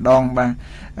នាតែម្ដងបាទ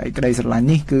ក្តីស្រឡាញ់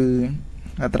នេះគឺ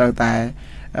ត្រូវតែ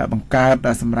បង្កើត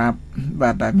សម្រាប់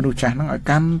បាទតែមនុស្សចាស់ហ្នឹងឲ្យ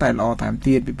កាន់តែល្អតាម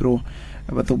ទៀតពីព្រោះ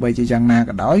បើទោះបីជាយ៉ាងណា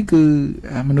ក៏ដោយគឺ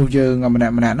មនុស្សយើងម្នា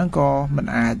ក់ហ្នឹងក៏មិន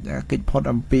អាចគេចផុត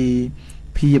អំពី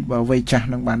ភាពវ័យចាស់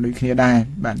នឹងបានដូចគ្នាដែរ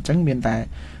បាទអញ្ចឹងមានតែ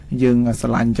យើងស្រ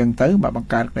ឡាញ់អញ្ចឹងទៅបាទបង្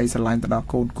កើតក្តីស្រឡាញ់ទៅដល់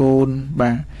កូន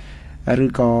បាទឬ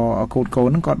ក៏កូន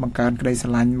ហ្នឹងគាត់បង្កើនក្តីស្រ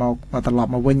ឡាញ់មកត្រឡ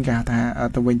ប់មកវិញគេថា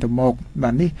ទៅវិញទៅមកបា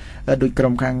ទនេះដូចក្រុ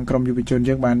មយុវជន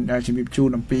យើងបានជំរាបជូន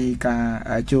អំពីការ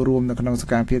ចូលរួមនៅក្នុងស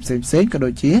កម្មភាពផ្សេងក៏ដូ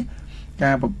ចជា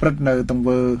ការប្រព្រឹត្តនៅទង្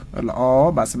វើល្អ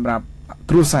បាទសម្រាប់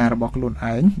គ្រួសាររបស់ខ្លួន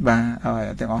ឯងបាទ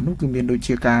ទាំងអស់នោះគឺមានដូច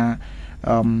ជាការ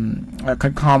ខិ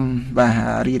តខំបាទ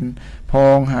រៀនផ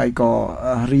ងហើយក៏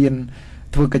រៀន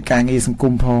ធ្វើកិច្ចការងារសង្គ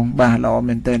មផងបាទល្អ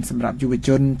មែនទែនសម្រាប់យុវជ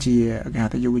នជាគេហៅ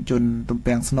ថាយុវជនទំ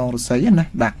ពាំងស្នងរស័យណា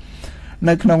បាទ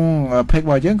នៅក្នុង page រ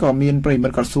បស់យើងក៏មានប្រិមិ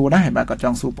ត្តគាត់សួរដែរបាទគាត់ច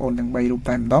ង់សួរបងអូនទាំង3រូប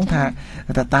តែម្ដងថា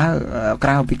តើក្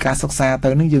រៅពីការសិក្សាទៅ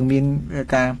នឹងយើងមាន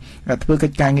ការធ្វើកិ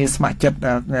ច្ចការងារស្ម័គ្រចិត្ត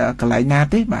កន្លែងណា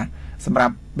ទេបាទសម្រា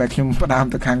ប់បែបខ្ញុំផ្ដើម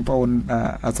ទៅខាងបង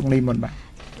អូនសុកនីមុនបាទ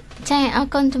ចាអរ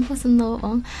គុណចំពោះសំណួរប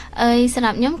ងសម្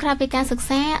រាប់ខ្ញុំក្រៅពីការសិក្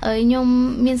សាខ្ញុំ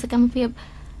មានសកម្មភាព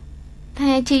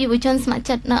ថាជាយុវជនស្ម័គ្រ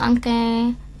ចិត្តនៅអង្គការ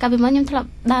កាលពីមុនខ្ញុំធ្លាប់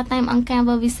ដើរតាមអង្គការ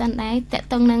VOP-ប ដែរតាក់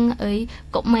ទងនឹង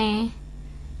កុមារ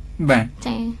បាទ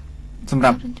ចាសម្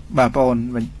រាប់បាទបងអូន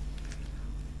វិញ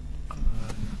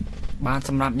បាទ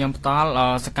សម្រាប់ខ្ញុំផ្ទាល់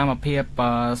សកម្មភាព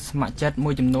ស្ម័គ្រចិត្តមួ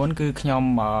យចំនួនគឺខ្ញុំ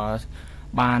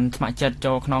បានស្ម័គ្រចិត្ត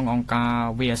ចូលក្នុងអង្គការ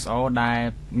VSO ដែល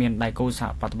មានដៃគូសហ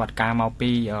ប្រតិបត្តិការមក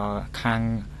ពីខាង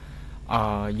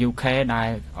UK ដែល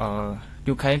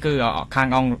UK គឺខាង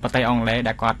ប្រទេសអង់គ្លេស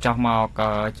ដែលគាត់ចោះមក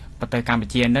ប្រទេសកម្ពុ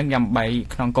ជានឹងដើម្បី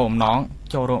ក្នុងគោលបំណង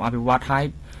ចូលរួមអភិវឌ្ឍហើយ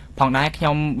ផងដែរខ្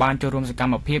ញុំបានចូលរួមសក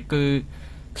ម្មភាពគឺ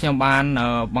ខ្ញុំបាន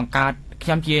បង្កើតខ្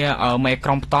ញុំជាមេក្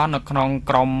រុមផ្ទាល់នៅក្នុង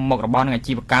ក្រុមមុខរបរនិងអា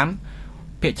ជីវកម្ម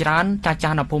ភាគច្រើនចា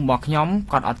ស់នៅភូមិរបស់ខ្ញុំ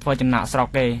គាត់អត់ធ្វើចំណាក់ស្រុក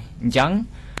ទេអញ្ចឹង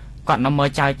គាត់នៅមើល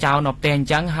ចៅនៅផ្ទះអញ្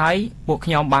ចឹងហើយពួក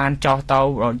ខ្ញុំបានចោះទៅ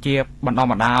ជាបណ្ដុះ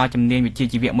បណ្ដាលជំនាញវិជ្ជា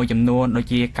ជីវៈមួយចំនួនដូច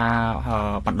ជាការ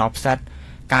បណ្ដុះផ្សិត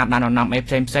ការដាំដំណាំ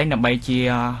ផ្សេងដើម្បីជា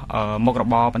មុខរ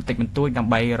បរបន្តិចបន្តួចដើ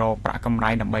ម្បីរកប្រាក់កម្រៃ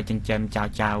ដើម្បីចិញ្ចឹមចៅ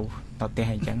ទៅផ្ទះ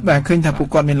អញ្ចឹងបាទឃើញថាពួក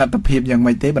គាត់មានលទ្ធភាពយ៉ាង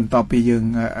ម៉េចទេបន្ទាប់ពីយើង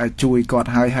ជួយគាត់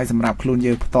ហើយសម្រាប់ខ្លួន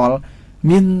យើងផ្ទាល់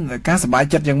មានការសប្បាយ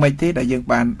ចិត្តយ៉ាងម៉េចទេដែលយើង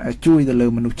បានជួយទៅលើ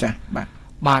មនុស្សចាស់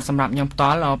បាទសម្រាប់ខ្ញុំផ្ទា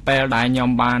ល់ពេលដែលខ្ញុំ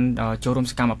បានចូលរួម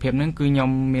សកម្មភាពហ្នឹងគឺខ្ញុំ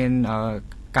មាន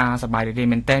ការសប្បាយរីករាយ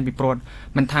មែនទែនពីព្រោះ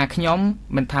មិនថាខ្ញុំ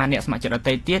មិនថាអ្នកស្ម័គ្រចិត្តដ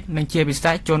ទៃទៀតនិងជាពិ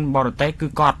សេសជនបរទេសគឺ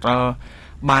គាត់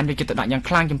បានយកចិត្តទុកដាក់យ៉ាង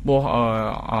ខ្លាំងចំពោះ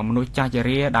មនុស្សចាស់ជ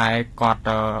រាដែលគាត់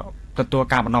ទទួល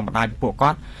ការបណ្ដុះបណ្ដាលពីពួក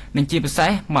គាត់និងជាពិសេ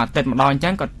សមួយអាទិត្យម្ដងអញ្ចឹ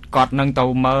ងគាត់នឹងទៅ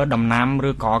មើលដំណាំ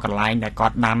ឬក៏កន្លែងដែលគា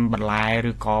ត់ដាំបន្លែ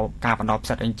ឬក៏ការបណ្ដុះផ្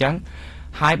សិតអីចឹង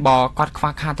ហើយបើគាត់ខ្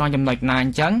វះខាតត្រង់ចំណុចណាអ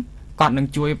ញ្ចឹងគាត់នឹង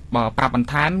ជួយប្រាប់បន្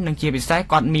ថែមនិងជាពិសេស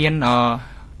គាត់មាន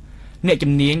អ្នក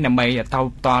ជំនាញដើម្បីទៅផ្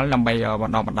ទាល់ដើម្បីប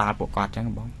ណ្ដុះបណ្ដាលពួកគាត់អញ្ចឹង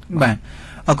បងបាទ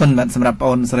អរគុណបាទសម្រាប់បង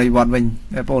អូនសេរីវត្តវិញ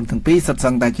បងអូនទាំងពីរសិតសឹ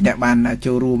ងតែជាអ្នកបាន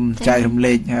ចូលរួមចែករំ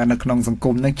លែកនៅក្នុងសង្គ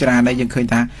មនឹងច្រើនហើយយើងឃើញ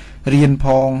ថារៀនផ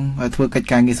ងធ្វើកិច្ច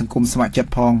ការងារសង្គមស្ម័គ្រចិត្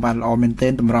តផងបាទល្អមែនទែ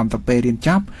នតម្រាំទៅពេលរៀនច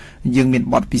ប់យើងមាន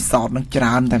បទពិសោធន៍នឹងច្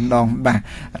រើនតែម្ដងបាទឥ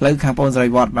ឡូវខាងបងអូនសេរី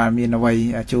វត្តបាទមានអ្វី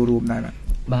ចូលរួមដែរ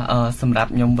បាទសម្រាប់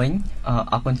ខ្ញុំវិញ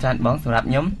អរគុណច្រើនបងសម្រាប់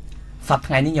ខ្ញុំសប្តាហ៍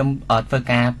ថ្ងៃនេះខ្ញុំធ្វើ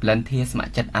ការ volunteer ស្ម័គ្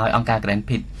រចិត្តឲ្យអង្គការ Grand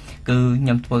Pit គឺខ្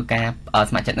ញុំធ្វើការ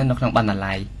ស្ម័គ្រចិត្តនៅក្នុងបណ្ណា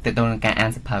ល័យទៅនឹងការអា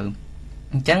នសៀវភៅ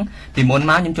អញ្ចឹងពីមុន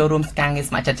មកខ្ញុំចូលរួមការងារ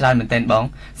ស្ម័គ្រចិត្តច្រើនមែនទែនបង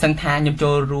សឹងថាខ្ញុំចូ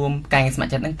លរួមការងារស្ម័គ្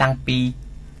រចិត្តហ្នឹងតាំងពី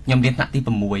ខ្ញុំរៀនថ្នាក់ទី6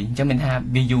អញ្ចឹងមានថា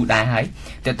វាយូរដែរហើយ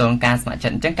ទៅនឹងការស្ម័គ្រចិ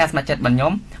ត្តអញ្ចឹងការស្ម័គ្រចិត្តរបស់ខ្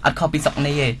ញុំអត់ខុសពីសុក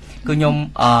នេះទេគឺខ្ញុំ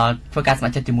ធ្វើការស្ម័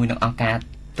គ្រចិត្តជាមួយនឹងអង្គការ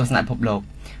ទស្សនៈពិភពលោក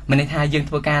មានន័យថាយើង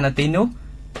ធ្វើការនៅទីនោះ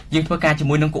យើងធ្វើការជា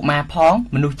មួយនឹងកុមារផង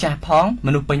មនុស្សចាស់ផងម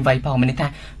នុស្សពេញវ័យផងមានន័យថា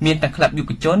មានទាំងក្លឹបយុ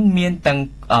វជនមានទាំង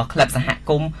ក្លឹបសហ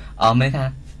គមន៍មានន័យថា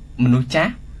មនុស្សចា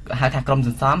ស់ហៅថាក្រុមស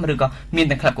ន្សំឬក៏មាន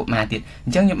ទាំងក្លឹបកុមារទៀតអ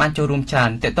ញ្ចឹងខ្ញុំបានចូលរួមច្រើន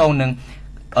តទៅនឹង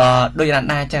ដោយរ៉ាន់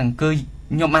ដាអញ្ចឹងគឺ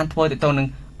ខ្ញុំបានធ្វើទៅនឹង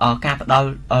ការផ្ដល់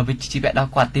វិជ្ជាជីវៈដល់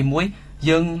គាត់ទី1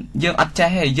យើងអត់ចេះ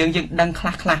ទេយើងដឹងខ្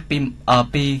លះ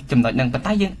ពីចំណុចហ្នឹងប៉ុន្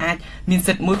តែយើងអាចមាន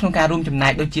សិទ្ធិមួយក្នុងការរួមចំណែ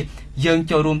កដូចជាយើង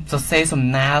ចូលរួមសរសេរសំ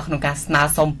ណើក្នុងការស្នើ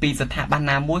សុំពីស្ថាប័ន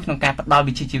ណាមួយក្នុងការផ្ដល់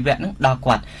វិជ្ជាជីវៈហ្នឹងដល់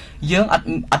គាត់យើង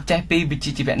អត់ចេះពីវិជ្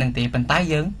ជាជីវៈហ្នឹងទេប៉ុន្តែ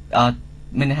យើង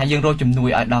មានន័យថាយើងរកជំនួយ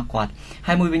ឲ្យដល់គាត់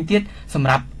ហើយមួយវិញទៀតសម្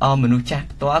រាប់មនុស្សចាស់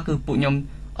ផ្ទាល់គឺពួកខ្ញុំ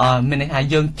មានន័យថា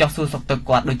យើងចោះសួរសុខទុក្ខ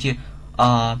គាត់ដូចជា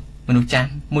មនុស្សចាស់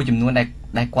មួយចំនួនដែ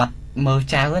លគាត់មើល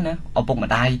ចៅណាឪពុក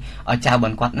ម្ដាយចៅប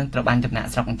ងគាត់នឹងត្រូវបានចំណាក់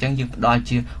ស្រុកអញ្ចឹងយើងផ្ដល់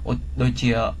ជាដូច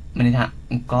ជាមានន័យថា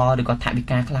អង្គឬក៏ថវិ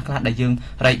កាខ្លះដែលយើង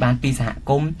រៃបានពីសហ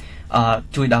គមន៍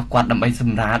ជួយដល់គាត់ដើម្បីស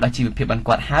ម្រាលដល់ជីវភាពរបស់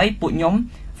គាត់ហើយពួកខ្ញុំ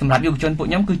សម្រាប់យុវជនពួក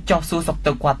ខ្ញុំគឺចោះសួរសុខ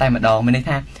ទុក្ខគាត់តែម្ដងមានន័យ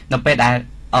ថានៅពេលដែល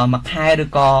មួយខែឬ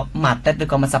ក៏មួយអាទិត្យឬ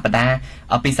ក៏មួយសប្តា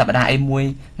ហ៍ពីសប្តាហ៍អីមួយ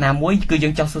ណាមួយគឺយើ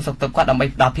ងចោះសួរសុខទុក្ខគាត់ដើម្បី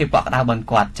ផ្ដល់ភាពកក់ក្ដៅរបស់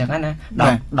គាត់អញ្ចឹងណា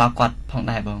ដល់គាត់ផង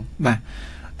ដែរបងបាទ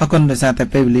អរគុណដោយសារតែ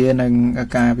ពេលវេលានិង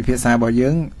ការពិភាក្សារបស់យើ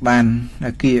ងបាន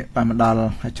គៀកបានមកដល់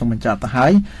ចុងបញ្ចប់ទៅហើ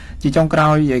យជាចុងក្រោ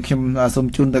យខ្ញុំសូម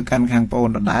ជូនទៅកាន់ខាងបងអូ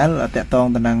នដដែលតកតង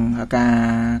ទៅនឹងការ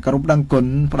គោរពដឹងគុណ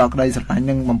ផ្ដល់ក្តីស្រឡាញ់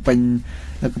និងបំពេញ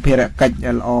ភារកិច្ច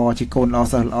ល្អជាកូនល្អ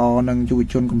សិស្សល្អនិងយុវ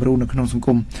ជនគំរូនៅក្នុងសង្គ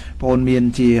មបងអូនមាន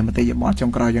ជាមតិយោបល់ចុ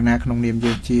ងក្រោយយ៉ាងណាក្នុងនាម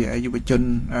យើងជាយុវជន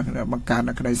បង្កើត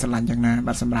ក្តីស្រឡាញ់យ៉ាងណា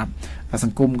បាទសម្រាប់ស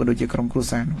ង្គមក៏ដូចជាក្រុមគ្រួ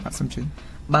សារបាទសូមជឿ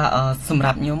បាទសម្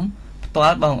រាប់ខ្ញុំផ្ទា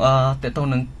ល់បងតើតើ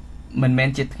នឹងមិនមែន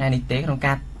ជាថ្ងៃនេះទេក្នុង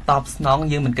ការត តបស្នង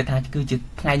យើងមិនគិតថាគឺជា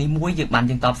ថ្ងៃនេះមួយយើងបាន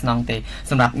យើងតបស្នងទេ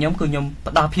សម្រាប់ខ្ញុំគឺខ្ញុំ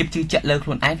ផ្ដល់ភាពជឿជាក់លើខ្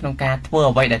លួនឯងក្នុងការធ្វើ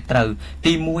អ្វីដែលត្រូវ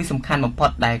ទី1សំខាន់បំផុត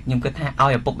ដែលខ្ញុំគិតថាឲ្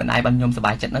យឪពុកម្ដាយបានខ្ញុំសប្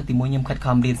បាយចិត្តនោះទី1ខ្ញុំខិត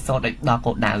ខំរៀនសូត្រដល់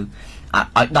គោលដៅឲ្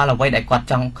យដល់អ្វីដែលគាត់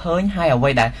ចង់ឃើញហើយអ្វី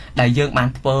ដែលយើងបាន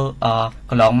ធ្វើ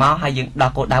កន្លងមកហើយយើងដ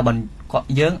ល់គោលដៅ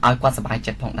យើងឲ្យគាត់សប្បាយ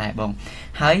ចិត្តផងដែរបង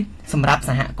ហើយសម្រាប់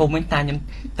សហគមន៍វិញតាខ្ញុំ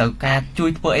ត្រូវការជួយ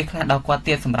ធ្វើអីខ្លះដល់គាត់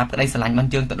ទៀតសម្រាប់ក្តីស្រឡាញ់បាន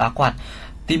យើងទៅដល់គាត់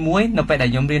ទី1នៅពេលដែល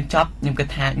ខ្ញុំរៀនចប់ខ្ញុំគិត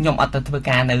ថាខ្ញុំអត់ទៅធ្វើ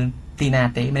ការនៅទីណា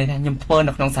ទេមានន័យថាខ្ញុំធ្វើ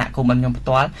នៅក្នុងសហគមន៍ខ្ញុំផ្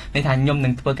ទាល់មានន័យថាខ្ញុំនឹ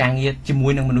ងធ្វើការងារជាមួ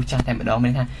យនឹងមនុស្សចាស់តែម្ដងមា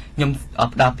នន័យថាខ្ញុំ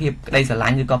ផ្ដល់ភាពក្តីស្រឡា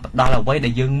ញ់ឬក៏ផ្ដល់អ្វីដែ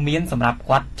លយើងមានសម្រាប់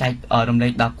គាត់ចែករំលែ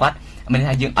កដល់គាត់មានន័យ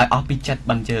ថាយើងឲ្យអស់ពីចិត្ត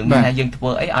បានយើងមានន័យថាយើងធ្វើ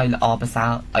អីឲ្យល្អប្រសើរ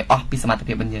ឲ្យអស់ពីសមត្ថ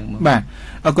ភាពបានយើងបាទ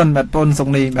អរគុណបាទបងសុក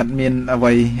នេះបាទមានអ្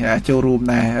វីចូលរួម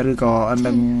ដែរឬក៏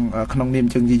នឹងក្នុងនាម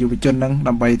ជាយុវជនហ្នឹង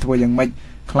ដើម្បីធ្វើយ៉ាងម៉េច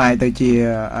คล้ายទៅជា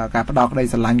ការផ្ដោតក្តី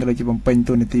ស្រឡាញ់ក៏ដូចជាបំពេញ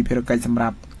តួនាទីភារកិច្ចសម្រា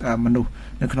ប់មនុស្ស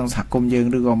នៅក្នុងសហគមន៍យើង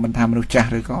ឬក៏មិនថាមនុស្សចាស់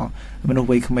ឬក៏មនុស្ស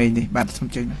វ័យក្មេងទេបាទសូម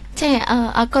ជឿចា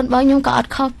អរគុណបងខ្ញុំក៏អត់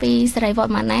ខុសពីសេរីវត្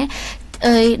តមកណា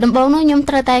ដំបូងនោះខ្ញុំ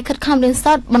ត្រូវតែខិតខំរៀន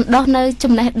សូត្របណ្ដុះនៅ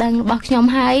ចំណេះដឹងរបស់ខ្ញុំ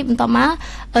ហើយបន្តមក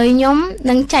ខ្ញុំ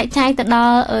នឹងចែកចាយទៅដ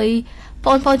ល់ប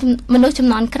ងប្អូនមនុស្សចំ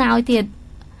នួនក្រោយទៀត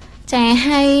ចា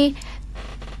ហើយ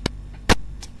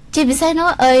ជាពិសេសនោះ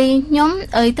ខ្ញុំ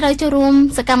ត្រូវចូលរួម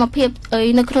សកម្មភាព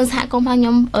នៅក្នុងសហគមន៍របស់ខ្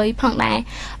ញុំផងដែរ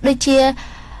ដូចជា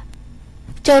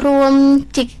ចូលរួម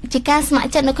ជាការស្ម័គ្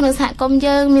រចិត្តនៅក្នុងសហគមន៍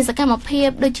យើងមានសកម្មភាព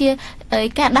ដូចជា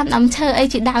ការដាំដើមឈើអី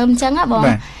ជាដើមអញ្ចឹងណាបង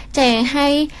ចាហើ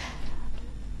យ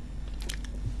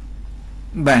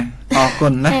បាទអរគុ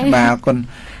ណណាបាទអរគុណ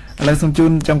ឥឡូវសូមជូ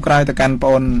នចុងក្រោយទៅកាន់បង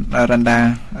អូនរ៉ាន់ដា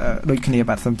ដូចគ្នា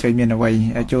បាទសូមជឿមានអ្វី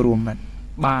ចូលរួមបាទ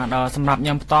សម្រាប់ខ្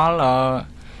ញុំផ្ទាល់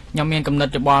ខ្ញុំមានគំនិត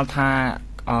យោបល់ថា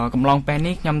កំឡុងពេល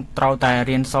នេះខ្ញុំត្រូវតែ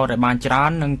រៀនសូត្រឲ្យបានច្រើ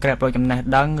ននិងក្រេបរយចំណេះ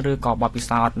ដឹងឬក៏បទពិ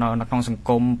សោធន៍នៅក្នុងសង្គ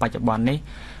មបច្ចុប្បន្ននេះ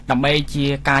ដើម្បីជា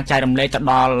ការចែករំលែកទៅ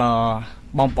ដល់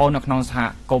បងប្អូននៅក្នុងសហ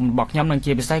គមន៍របស់ខ្ញុំនិង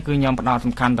ជាពិសេសគឺខ្ញុំផ្ដោត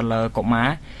សំខាន់ទៅលើកុមារ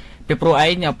ពីព្រោះអី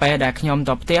នៅពេលដែលខ្ញុំ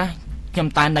ទៅផ្ទះខ្ញុំ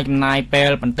តែងតែចំណាយពេល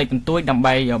បន្តិចបន្តួចដើម្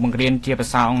បីបង្រៀនជាភា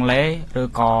សាអង់គ្លេសឬ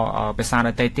ក៏ភាសាដ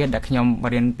ទៃទៀតដែលខ្ញុំ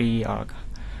រៀនពី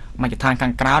មជ្ឈដ្ឋានខា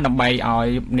ងក្រៅដើម្បីឲ្យ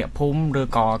អ្នកភូមិឬ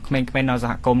ក៏ក្មេងៗនៅស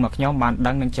ហគមន៍របស់ខ្ញុំបាន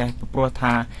ដឹងនិងចេះព្រោះ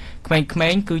ថាក្មេ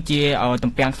ងៗគឺជា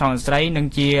ទំពាំងខ្នងស្រីនិង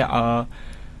ជា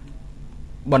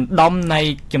បណ្ដុំនៃ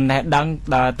ចំណេះដឹង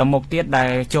ទៅមុខទៀតដែល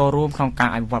ចូលរួមក្នុងការ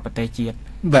អភិវឌ្ឍប្រទេសជាតិ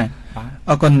បាទ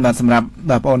អរគុណបាទសម្រាប់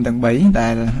បងប្អូនទាំង3ដែ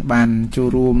លបានចូល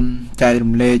រួមចែក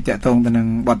រំលែកតាក់ទងទៅនឹង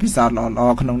បទពិសោធន៍ល្អ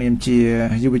ៗក្នុងនាមជា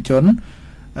យុវជន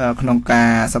ក្នុងកា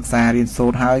រសិក្សារៀនសូ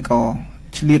ត្រហើយក៏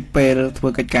ឆ្លៀតពេលធ្វើ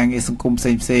កិច្ចការងារសង្គមផ្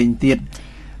សេងទៀត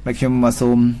បាទខ្ញុំសូ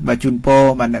មបាទជូនពរ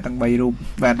បាទអ្នកទាំង3រូប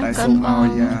បាទដែលសូមឲ្យ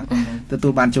ទទួ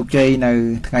លបានជោគជ័យនៅ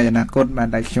ថ្ងៃអនាគតបាទ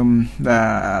ដែលខ្ញុំ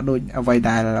ដូចអ្វី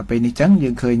ដែលពេលនេះចឹងយើ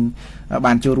ងឃើញ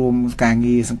បានចូលរួមការ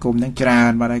ងារសង្គមហ្នឹងច្រើ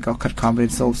នបាទហើយក៏ខិតខំរៀ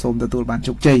នសូត្រសូមទទួលបាន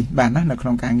ជោគជ័យបាទណានៅក្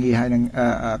នុងការងារហើយនឹង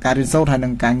ការរៀនសូត្រហើយនឹ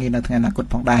ងការងារនៅថ្ងៃអនាគត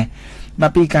ផងដែរបា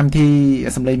ទពីកម្មវិធី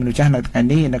សម្លេងមនុស្សចាស់នៅថ្ងៃ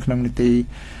នេះនៅក្នុងនីតិ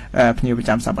ភ្ញៀវប្រ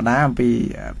ចាំសប្តាហ៍អំពី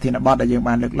ធានបទដែលយើង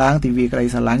បានលើកឡើងទិវាក្តី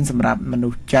ស្រឡាញ់សម្រាប់មនុ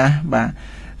ស្សចាស់បាទ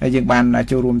ហើយយើងបាន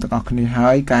ចូលរួមទាំងអស់គ្នាហើ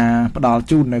យការផ្ដល់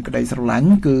ជូននៅក្តីស្រឡាញ់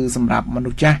គឺសម្រាប់មនុ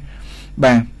ស្សចាស់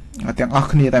បាទទាំងអស់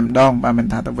គ្នាតែម្ដងបាទមិន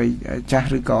ថាទៅវ័យចាស់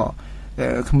ឬក៏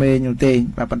ក្មេងនោះទេ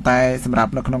បាទប៉ុន្តែសម្រា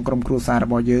ប់នៅក្នុងក្រុមគ្រួសាររ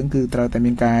បស់យើងគឺត្រូវតែ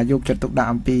មានការយកចិត្តទុកដាក់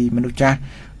អំពីមនុស្សចាស់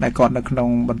ដែលគាត់នៅក្នុង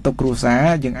បន្ទប់គ្រួសារ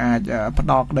យើងអាចផ្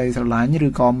ដល់ក្តីស្រឡាញ់ឬ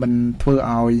ក៏មិនធ្វើ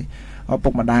ឲ្យឪពុ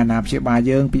កម្ដាយណាព្យាបាល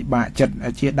យើងពិបាកចិត្ត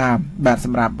ជាដើមបាទស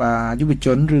ម្រាប់យុវជ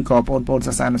នឬក៏បងប្អូន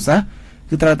សិស្សានុសិស្ស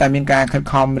គឺត្រូវតែមានការខិត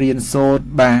ខំរៀនសូត្រ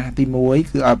បាទទី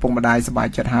1គឺឲ្យឪពុកម្ដាយសប្បាយ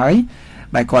ចិត្តហើយ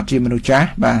ដែលគាត់ជាមនុស្សចាស់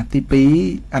បាទទី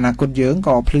2អនាគតយើង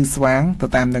ក៏ភ្លឺស្វាងទៅ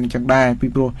តាមនឹងចឹងដែរពី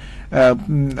ព្រោះ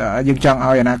យើងចង់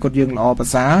ឲ្យអនាគតយើងល្អប្រ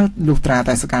សើរលុះត្រា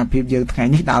តែសកម្មភាពយើងថ្ងៃ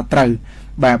នេះដើរត្រូវ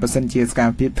បាទបើសិនជាសកម្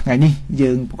មភាពថ្ងៃនេះ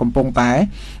យើងកំពុងតែ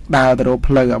ដើរទៅរក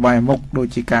ផ្លូវអបាយមុខដូច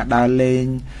ជាការដើរលេង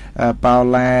ប៉ោ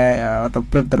ឡែទៅ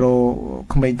ព្រឹត្តទៅរក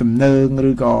ក្មេងទំនើង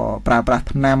ឬក៏ប្រើប្រាស់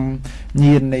ថ្នាំ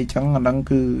ញៀនអីចឹងអាហ្នឹង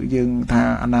គឺយើងថា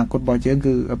អនាគតរបស់យើង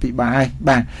គឺពិបាកហើយ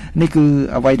បាទនេះគឺ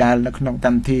អ្វីដែលនៅក្នុងក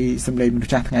ម្មវិធីសម្លេងមនុស្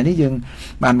សចាស់ថ្ងៃនេះយើង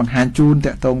បានបង្ហាញជូន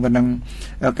តាក់ទងទៅនឹង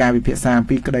ការវិភាគអំ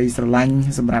ពីក្តីស្រឡាញ់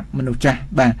សម្រាប់មនុស្សចាស់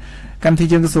បាទកម្មវិធី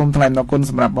យើងក៏សូមថ្លែងអរគុណ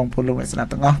សម្រាប់បងប្អូនលោកអ្នកស្ដាប់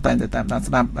ទាំងអស់តែងតែតាមដាន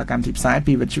ស្ដាប់កម្មវិធីផ្សាយ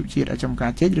ពីវិទ្យុជាតិចំកា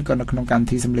រជ័យឬក៏នៅក្នុងកម្មវិ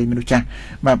ធីសម្លេងមនុស្សចាស់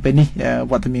បាទពេលនេះ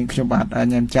វត្តមានខ្ញុំបាទ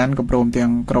ញ៉ាំចាន់ក៏ព្រមទាំ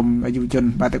ងក្រុមយុវជន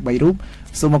បាទទាំង3រូប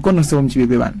សូមអរគុណនិងសូមជម្រា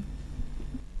បលាបាទ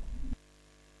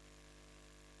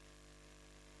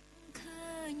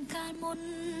ឃើញកាលមុន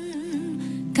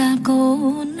កាលកូ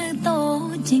ននៅតូ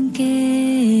ចជាង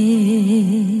គេ